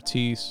their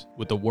expertise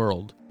with the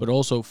world, but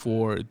also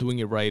for doing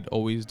it right,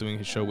 always doing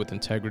his show with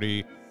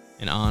integrity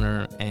and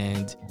honor,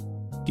 and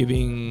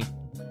giving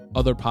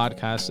other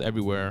podcasts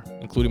everywhere,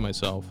 including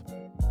myself,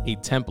 a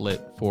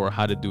template for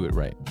how to do it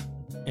right.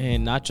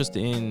 And not just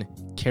in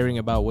caring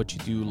about what you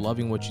do,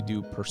 loving what you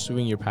do,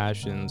 pursuing your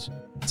passions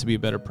to be a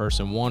better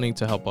person, wanting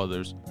to help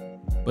others,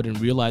 but in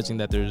realizing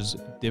that there's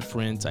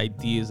different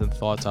ideas and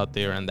thoughts out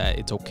there, and that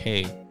it's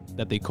okay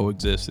that they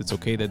coexist. It's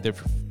okay that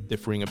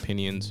differing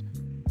opinions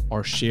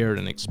are shared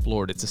and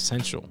explored. It's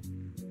essential.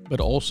 But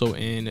also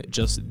in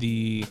just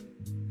the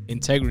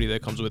integrity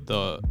that comes with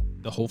the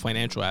whole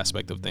financial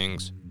aspect of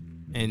things,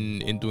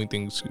 and in doing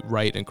things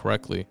right and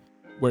correctly,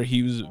 where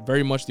he was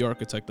very much the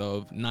architect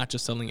of not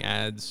just selling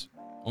ads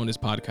on his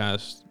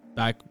podcast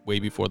back way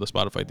before the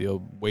Spotify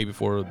deal, way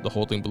before the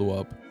whole thing blew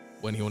up,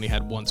 when he only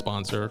had one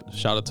sponsor.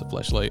 Shout out to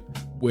Fleshlight,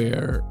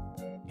 where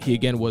he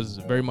again was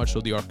very much so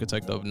the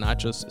architect of not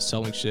just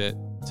selling shit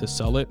to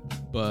sell it,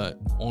 but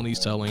only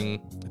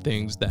selling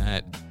things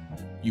that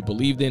you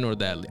believed in, or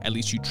that at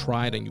least you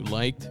tried and you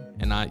liked,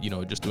 and not,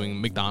 just doing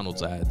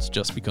McDonald's ads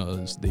just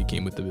because they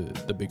came with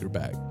the bigger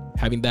bag.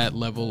 Having that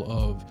level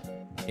of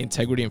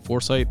integrity and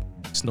foresight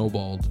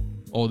snowballed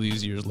all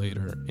these years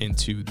later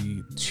into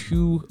the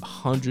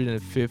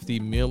 $250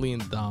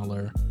 million,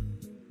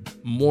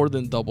 more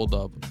than doubled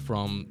up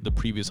from the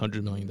previous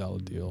 $100 million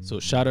deal.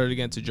 So shout out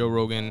again to Joe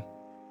Rogan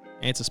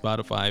and to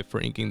Spotify for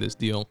inking this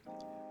deal,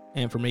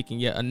 and for making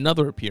yet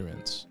another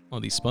appearance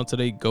on the Spun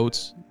Today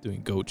Goats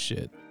Doing Goat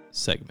Shit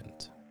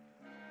segment.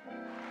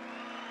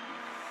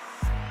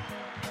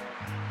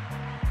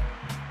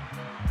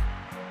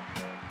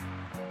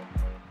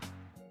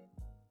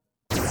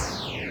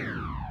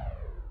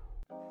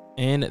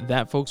 And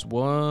that, folks,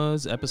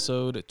 was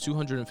episode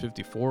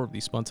 254 of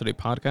the Spun Today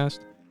podcast.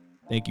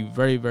 Thank you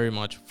very, very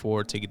much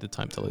for taking the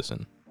time to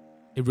listen.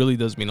 It really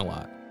does mean a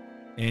lot.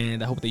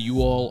 And I hope that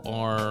you all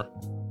are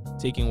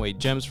taking away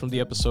gems from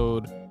the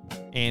episode,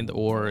 and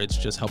or it's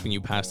just helping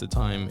you pass the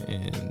time,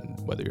 in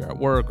whether you're at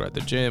work or at the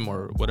gym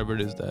or whatever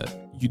it is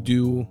that you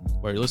do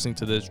while you're listening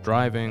to this,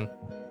 driving.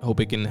 I hope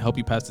it can help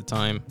you pass the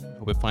time. I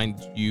hope it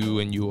finds you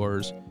and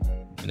yours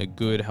in a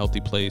good,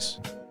 healthy place.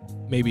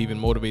 Maybe even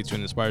motivates you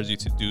and inspires you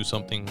to do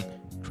something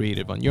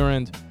creative on your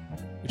end,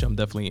 which I'm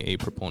definitely a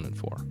proponent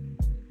for.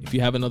 If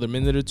you have another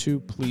minute or two,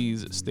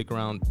 please stick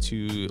around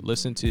to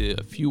listen to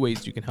a few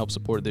ways you can help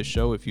support this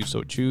show if you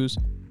so choose,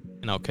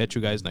 and I'll catch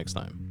you guys next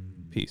time.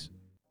 Peace.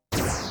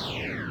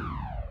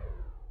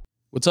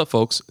 What's up,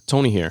 folks?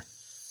 Tony here.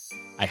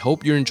 I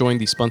hope you're enjoying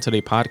the Spun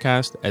Today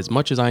podcast as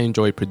much as I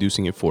enjoy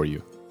producing it for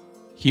you.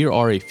 Here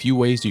are a few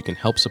ways you can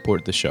help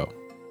support the show.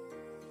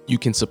 You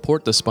can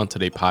support the Spun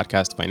Today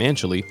podcast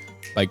financially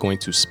by going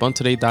to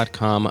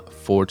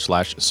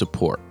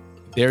spuntoday.com/support.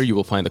 There you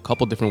will find a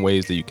couple different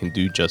ways that you can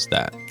do just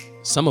that,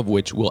 some of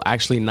which will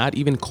actually not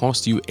even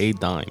cost you a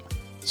dime,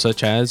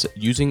 such as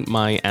using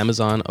my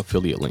Amazon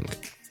affiliate link.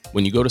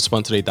 When you go to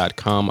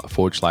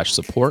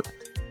spuntoday.com/support,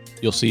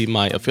 you'll see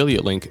my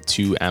affiliate link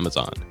to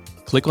Amazon.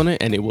 Click on it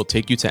and it will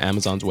take you to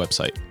Amazon's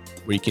website,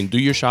 where you can do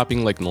your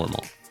shopping like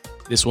normal.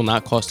 This will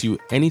not cost you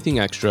anything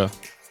extra,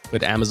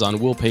 but Amazon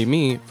will pay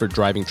me for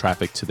driving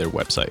traffic to their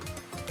website.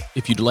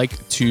 If you'd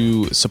like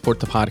to support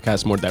the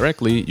podcast more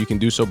directly, you can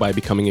do so by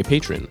becoming a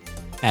patron.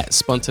 At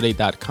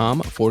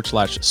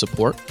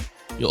spuntoday.com/support,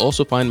 you'll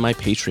also find my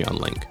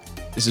Patreon link.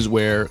 This is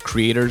where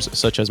creators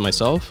such as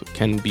myself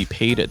can be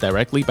paid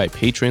directly by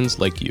patrons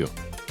like you.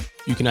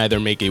 You can either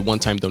make a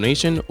one-time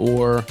donation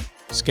or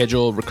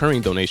schedule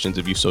recurring donations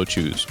if you so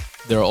choose.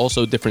 There are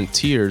also different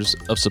tiers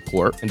of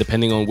support, and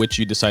depending on which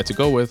you decide to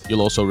go with,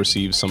 you'll also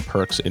receive some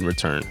perks in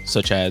return,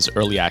 such as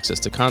early access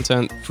to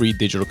content, free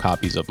digital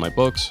copies of my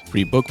books,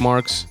 free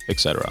bookmarks,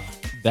 etc.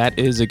 That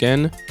is,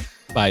 again,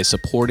 by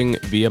supporting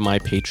via my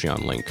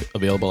Patreon link,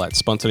 available at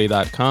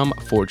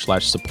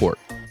spuntoday.com/support.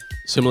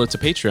 Similar to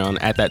Patreon,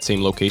 at that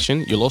same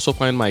location, you'll also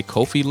find my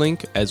Ko-fi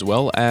link as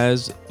well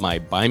as my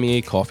Buy Me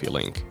a Coffee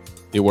link.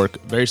 They work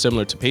very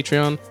similar to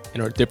Patreon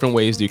and are different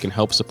ways that you can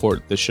help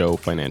support the show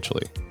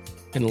financially.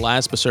 And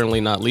last but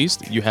certainly not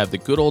least, you have the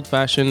good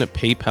old-fashioned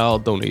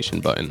PayPal donation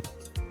button.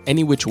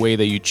 Any which way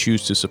that you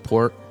choose to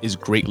support is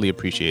greatly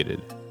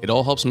appreciated. It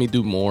all helps me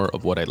do more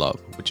of what I love,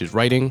 which is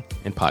writing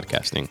and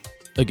podcasting.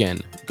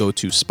 Again, go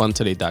to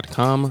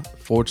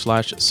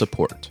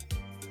spuntoday.com/support.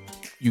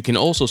 You can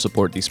also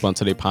support the Spun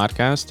Today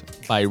podcast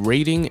by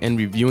rating and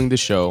reviewing the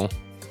show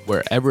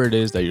wherever it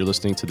is that you're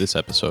listening to this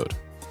episode.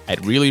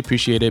 I'd really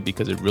appreciate it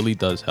because it really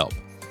does help.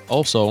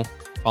 Also,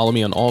 follow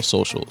me on all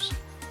socials.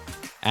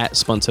 At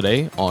Spun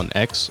Today on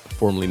X,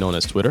 formerly known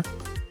as Twitter.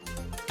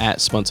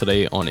 At Spun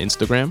Today on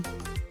Instagram.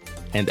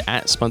 And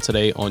at Spun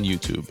Today on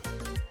YouTube,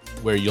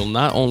 where you'll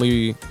not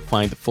only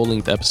find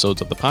full-length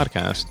episodes of the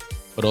podcast,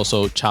 but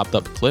also chopped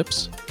up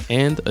clips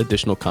and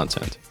additional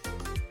content.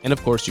 And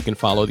of course, you can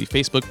follow the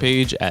Facebook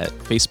page at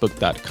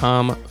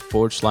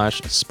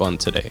facebook.com/Spun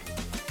Today.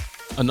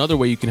 Another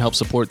way you can help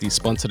support the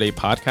Spun Today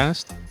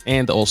podcast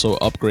and also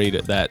upgrade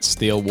that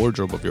stale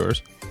wardrobe of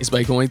yours is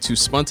by going to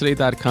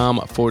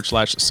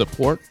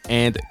spuntoday.com/support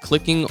and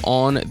clicking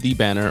on the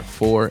banner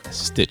for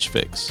Stitch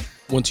Fix.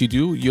 Once you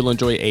do, you'll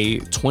enjoy a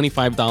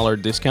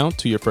 $25 discount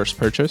to your first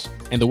purchase.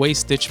 And the way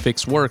Stitch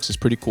Fix works is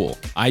pretty cool.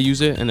 I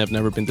use it and I've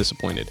never been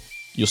disappointed.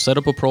 You'll set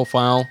up a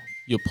profile,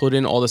 you'll put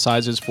in all the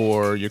sizes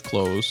for your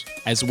clothes,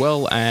 as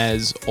well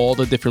as all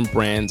the different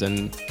brands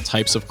and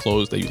types of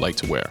clothes that you like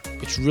to wear.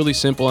 It's really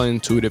simple and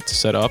intuitive to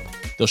set up.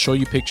 They'll show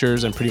you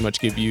pictures and pretty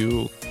much give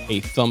you a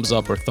thumbs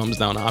up or thumbs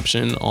down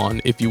option on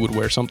if you would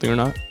wear something or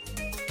not.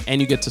 And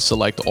you get to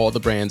select all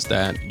the brands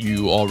that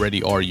you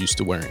already are used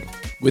to wearing.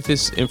 With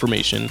this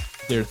information,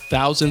 there are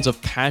thousands of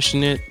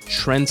passionate,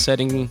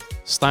 trend-setting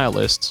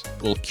stylists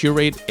will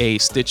curate a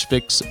Stitch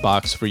Fix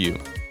box for you.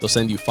 They'll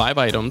send you 5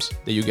 items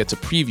that you get to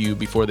preview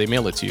before they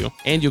mail it to you,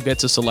 and you'll get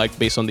to select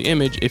based on the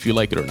image if you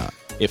like it or not.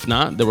 If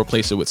not, they'll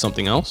replace it with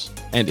something else,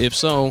 and if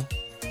so,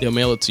 they'll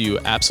mail it to you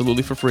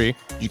absolutely for free.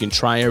 You can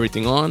try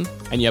everything on,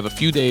 and you have a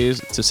few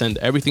days to send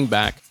everything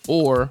back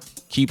or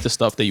keep the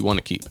stuff that you want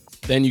to keep.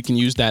 Then you can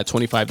use that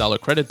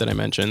 $25 credit that I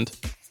mentioned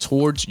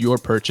towards your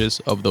purchase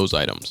of those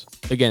items.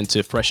 Again,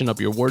 to freshen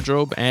up your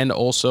wardrobe and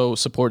also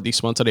support the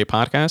Spun Today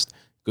podcast,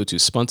 go to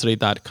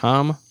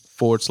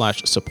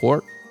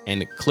spuntoday.com/support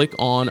and click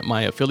on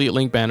my affiliate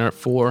link banner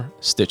for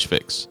Stitch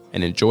Fix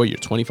and enjoy your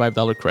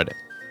 $25 credit.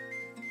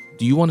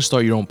 Do you want to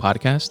start your own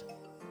podcast?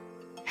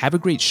 Have a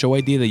great show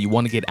idea that you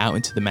want to get out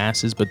into the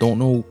masses but don't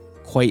know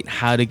quite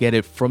how to get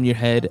it from your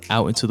head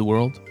out into the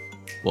world?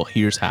 Well,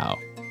 here's how.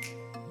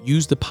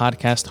 Use the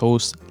podcast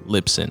host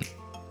Libsyn.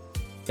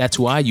 That's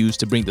who I use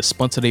to bring the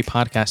Spun Today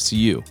podcast to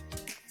you.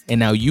 And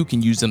now you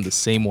can use them the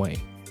same way.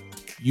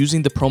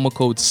 Using the promo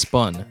code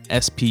SPUN,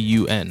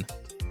 S-P-U-N,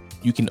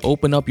 you can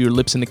open up your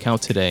Libsyn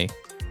account today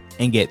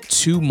and get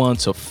 2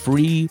 months of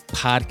free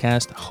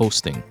podcast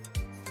hosting.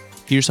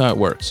 Here's how it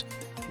works.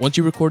 Once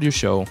you record your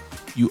show,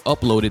 you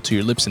upload it to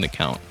your Libsyn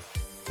account,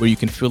 where you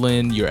can fill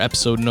in your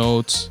episode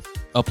notes,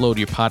 upload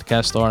your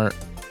podcast art,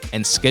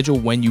 and schedule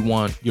when you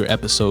want your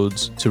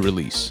episodes to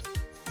release.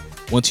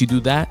 Once you do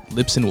that,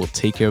 Libsyn will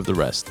take care of the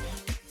rest.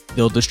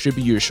 They'll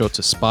distribute your show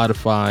to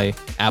Spotify,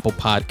 Apple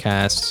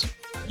Podcasts,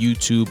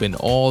 YouTube, and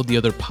all the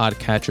other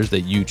podcatchers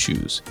that you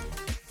choose,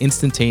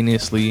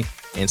 instantaneously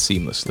and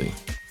seamlessly.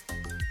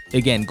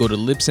 Again, go to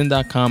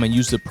libsyn.com and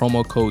use the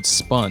promo code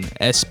SPUN,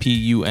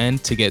 S-P-U-N,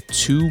 to get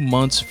 2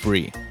 months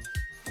free.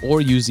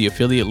 Or use the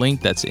affiliate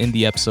link that's in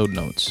the episode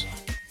notes.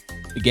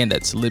 Again,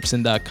 that's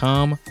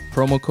libsyn.com,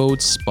 promo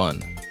code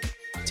SPUN.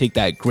 Take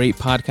that great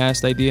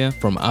podcast idea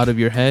from out of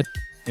your head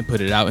and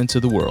put it out into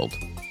the world.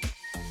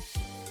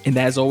 And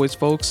as always,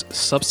 folks,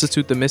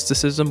 substitute the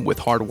mysticism with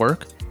hard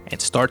work and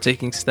start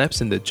taking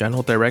steps in the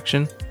general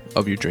direction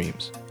of your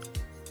dreams.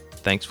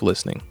 Thanks for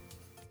listening.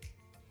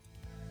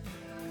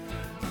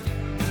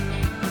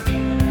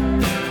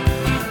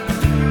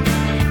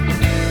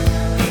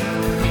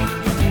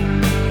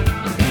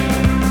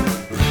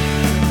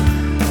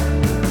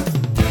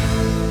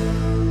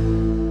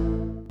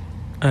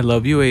 I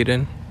love you,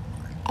 Aiden.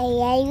 I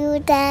love you,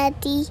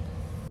 Daddy.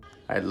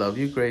 I love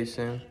you,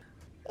 Grayson.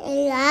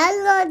 I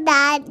love you,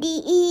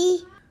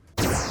 Daddy.